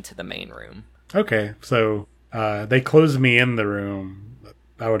back into the main room. Okay, so they close me in the room,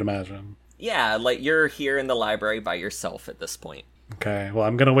 I would imagine. Yeah, like, you're here in the library by yourself at this point. Okay, well,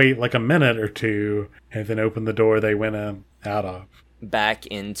 I'm gonna wait like a minute or two and then open the door they went in out of. Back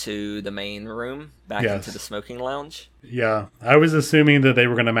into the main room? Back into the smoking lounge? Yeah, I was assuming that they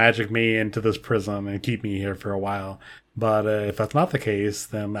were going to magic me into this prison and keep me here for a while. But if that's not the case,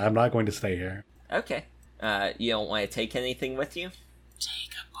 then I'm not going to stay here. Okay. You don't want to take anything with you?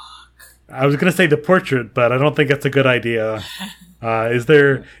 Take a book. I was going to say the portrait, but I don't think that's a good idea. Is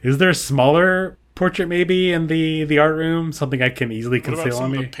there a smaller portrait maybe in the art room? Something I can easily What about conceal some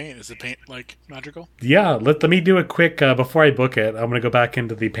on of me? the paint? Is the paint like magical? Yeah, let me do a quick, before I book it, I'm going to go back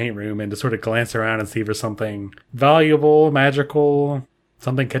into the paint room and just sort of glance around and see if there's something valuable, magical,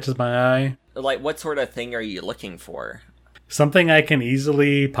 something catches my eye. Like, what sort of thing are you looking for? Something I can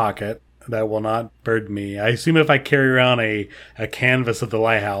easily pocket that will not burden me. I assume if I carry around a canvas of the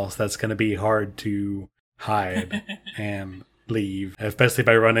lighthouse, that's going to be hard to hide and leave, especially if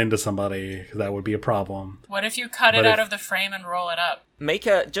I run into somebody, 'cause that would be a problem. What if you cut But it out if- of the frame and roll it up?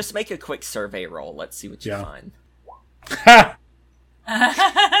 Just make a quick survey roll. Let's see what you Yeah. find. Ha!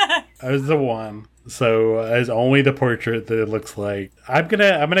 There's the one. So as only the portrait that it looks like. I'm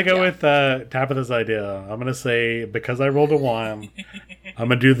gonna go with Tabitha's idea. I'm gonna say because I rolled a 1, I'm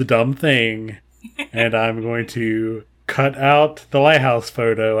gonna do the dumb thing, and I'm going to cut out the lighthouse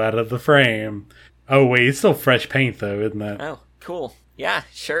photo out of the frame. Oh wait, it's still fresh paint though, isn't it? Oh, cool. Yeah,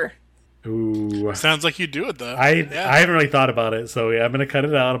 sure. Ooh. Sounds like you do it though. I haven't really thought about it, so yeah, I'm gonna cut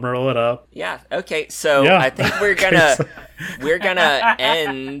it out. I'm gonna roll it up. Yeah. Okay. So Yeah. I think we're Okay, gonna so- we're gonna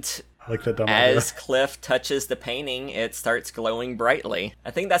end I like that dumb idea. as Cliff touches the painting. It starts glowing brightly.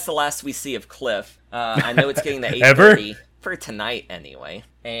 I think that's the last we see of Cliff. I know it's getting to 8:30 for tonight anyway.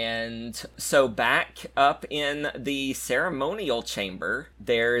 And so back up in the ceremonial chamber,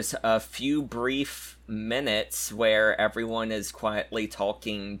 there's a few brief minutes where everyone is quietly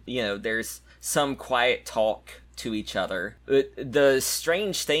talking. You know, there's some quiet talk to each other. The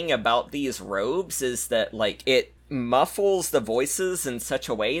strange thing about these robes is that, like, it muffles the voices in such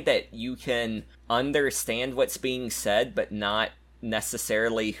a way that you can understand what's being said, but not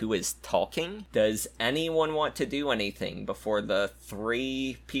necessarily who is talking. Does anyone want to do anything before the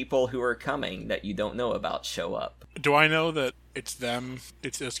 3 people who are coming that you don't know about show up? Do I know that it's them?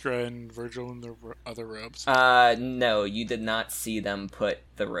 It's Iskra and Virgil in the other robes. No, you did not see them put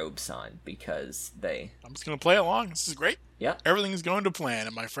the robes on because they... I'm just gonna play along. This is great. Yeah. Everything's going to plan,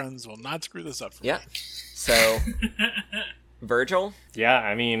 and my friends will not screw this up for Yeah. me. So, Virgil? Yeah,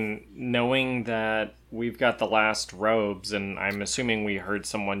 I mean, knowing that we've got the last robes, and I'm assuming we heard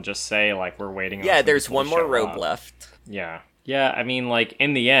someone just say, like, we're waiting on Yeah, some there's people one to more show robe up. left. Yeah. Yeah, I mean, like,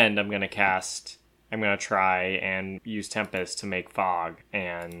 in the end, I'm going to try and use Tempest to make fog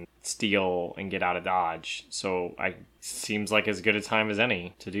and steal and get out of Dodge. So seems like as good a time as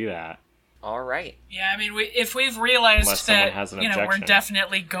any to do that. All right. Yeah, I mean, if we've realized Unless someone that, has an we're objection.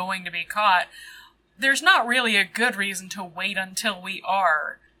 definitely going to be caught, there's not really a good reason to wait until we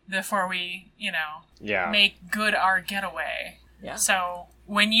are before we, Yeah. make good our getaway. Yeah. So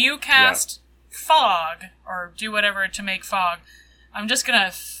when you cast fog, or do whatever to make fog, I'm just gonna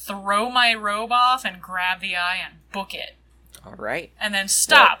throw my robe off and grab the eye and book it. All right. And then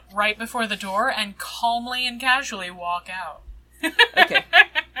stop right before the door and calmly and casually walk out. Okay.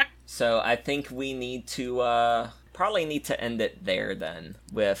 So I think we need to probably need to end it there then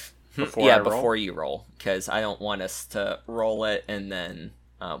with Before I roll? before you roll, because I don't want us to roll it and then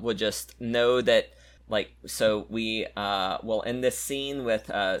we'll just know that, like, so we will end this scene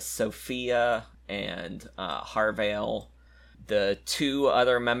with Sophia and Harvale, the 2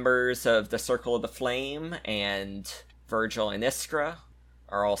 other members of the Circle of the Flame, and Virgil and Iskra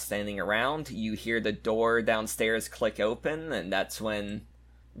are all standing around. You hear the door downstairs click open, and that's when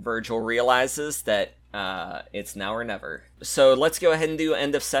Virgil realizes that it's now or never. So let's go ahead and do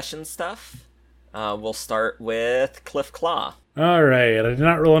end of session stuff. We'll start with Cliff Claw. Alright, I did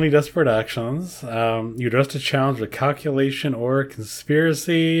not roll any desperate actions. You addressed a challenge with calculation or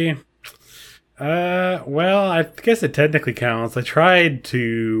conspiracy. Well, I guess it technically counts. I tried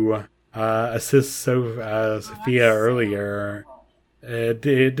to assist Sophia earlier. It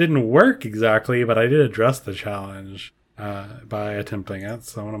didn't work exactly, but I did address the challenge by attempting it,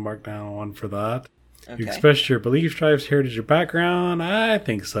 so I'm going to mark down 1 for that. You Okay. expressed your beliefs, drives, heritage, or background? I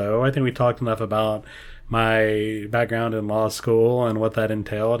think so. I think we talked enough about my background in law school and what that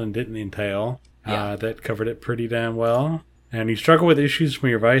entailed and didn't entail. Yeah. That covered it pretty damn well. And you struggle with issues from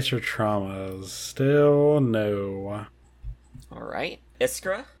your vice or traumas? Still no. All right.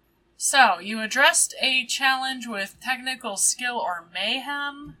 Iskra? So, you addressed a challenge with technical skill or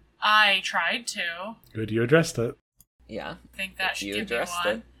mayhem. I tried to. Good, you addressed it. Yeah. I think that should You give me addressed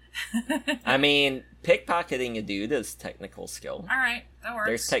one. it. I mean, pickpocketing a dude is technical skill. Alright, that works.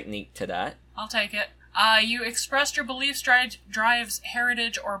 There's technique to that. I'll take it. You expressed your beliefs, drives,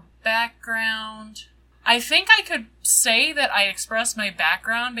 heritage, or background. I think I could say that I expressed my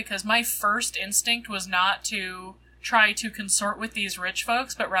background because my first instinct was not to try to consort with these rich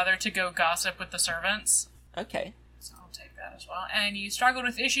folks, but rather to go gossip with the servants. Okay. So I'll take that as well. And you struggled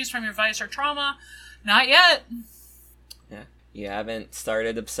with issues from your vice or trauma? Not yet. Yeah. You haven't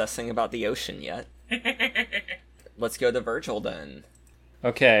started obsessing about the ocean yet. Let's go to Virgil then.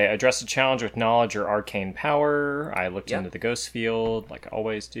 Okay, address a challenge with knowledge or arcane power. I looked Yep. into the ghost field, like I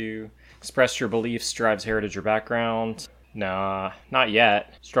always do. Express your beliefs, drives heritage or background. Nah, not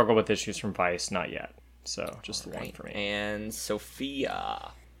yet. Struggle with issues from vice, not yet. So, just the one Right. for me. And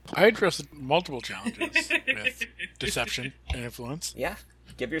Sophia. I addressed multiple challenges with deception and influence. Yeah.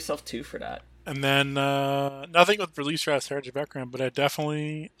 Give yourself 2 for that. And then nothing with release drive heritage background, but I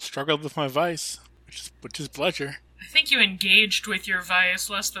definitely struggled with my vice, which is pleasure. I think you engaged with your vice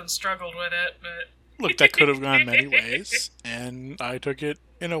less than struggled with it, but... Look, that could have gone many ways, and I took it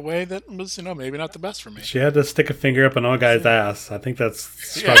in a way that was, maybe not the best for me. She had to stick a finger up an old guy's ass. I think that's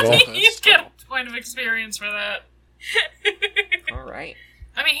struggle. You get a point of experience for that. All right.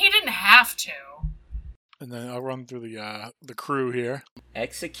 I mean, he didn't have to. And then I'll run through the crew here.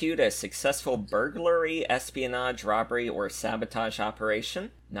 Execute a successful burglary, espionage, robbery, or sabotage operation.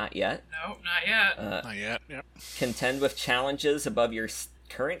 Not yet. Nope, not yet. Not yet. Yep. Contend with challenges above your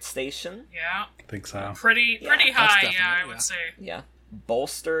current station. Yeah. I think so. Pretty Yeah, high, that's yeah, I definite, would yeah. say. Yeah.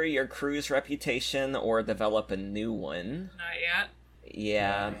 Bolster your crew's reputation or develop a new one. Not yet.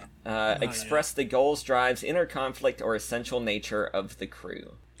 Yeah. Express the goals, drives, inner conflict, or essential nature of the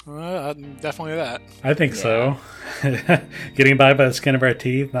crew. Definitely that. I think so. Getting by the skin of our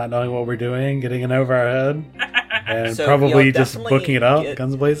teeth, not knowing what we're doing, getting in over our head, and So, probably you'll just definitely booking it out, get-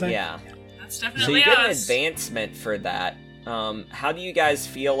 guns blazing. Yeah. That's So definitely you get an us. advancement for that. How do you guys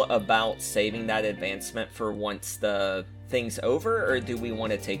feel about saving that advancement for once the thing's over, or do we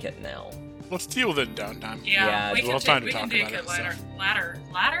want to take it now? Let's deal with it in downtime. Yeah, Yeah, we we'll can have time take, to we can talk take about it it, later.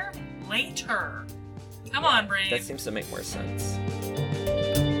 Later? Come on, brain. That seems to make more sense.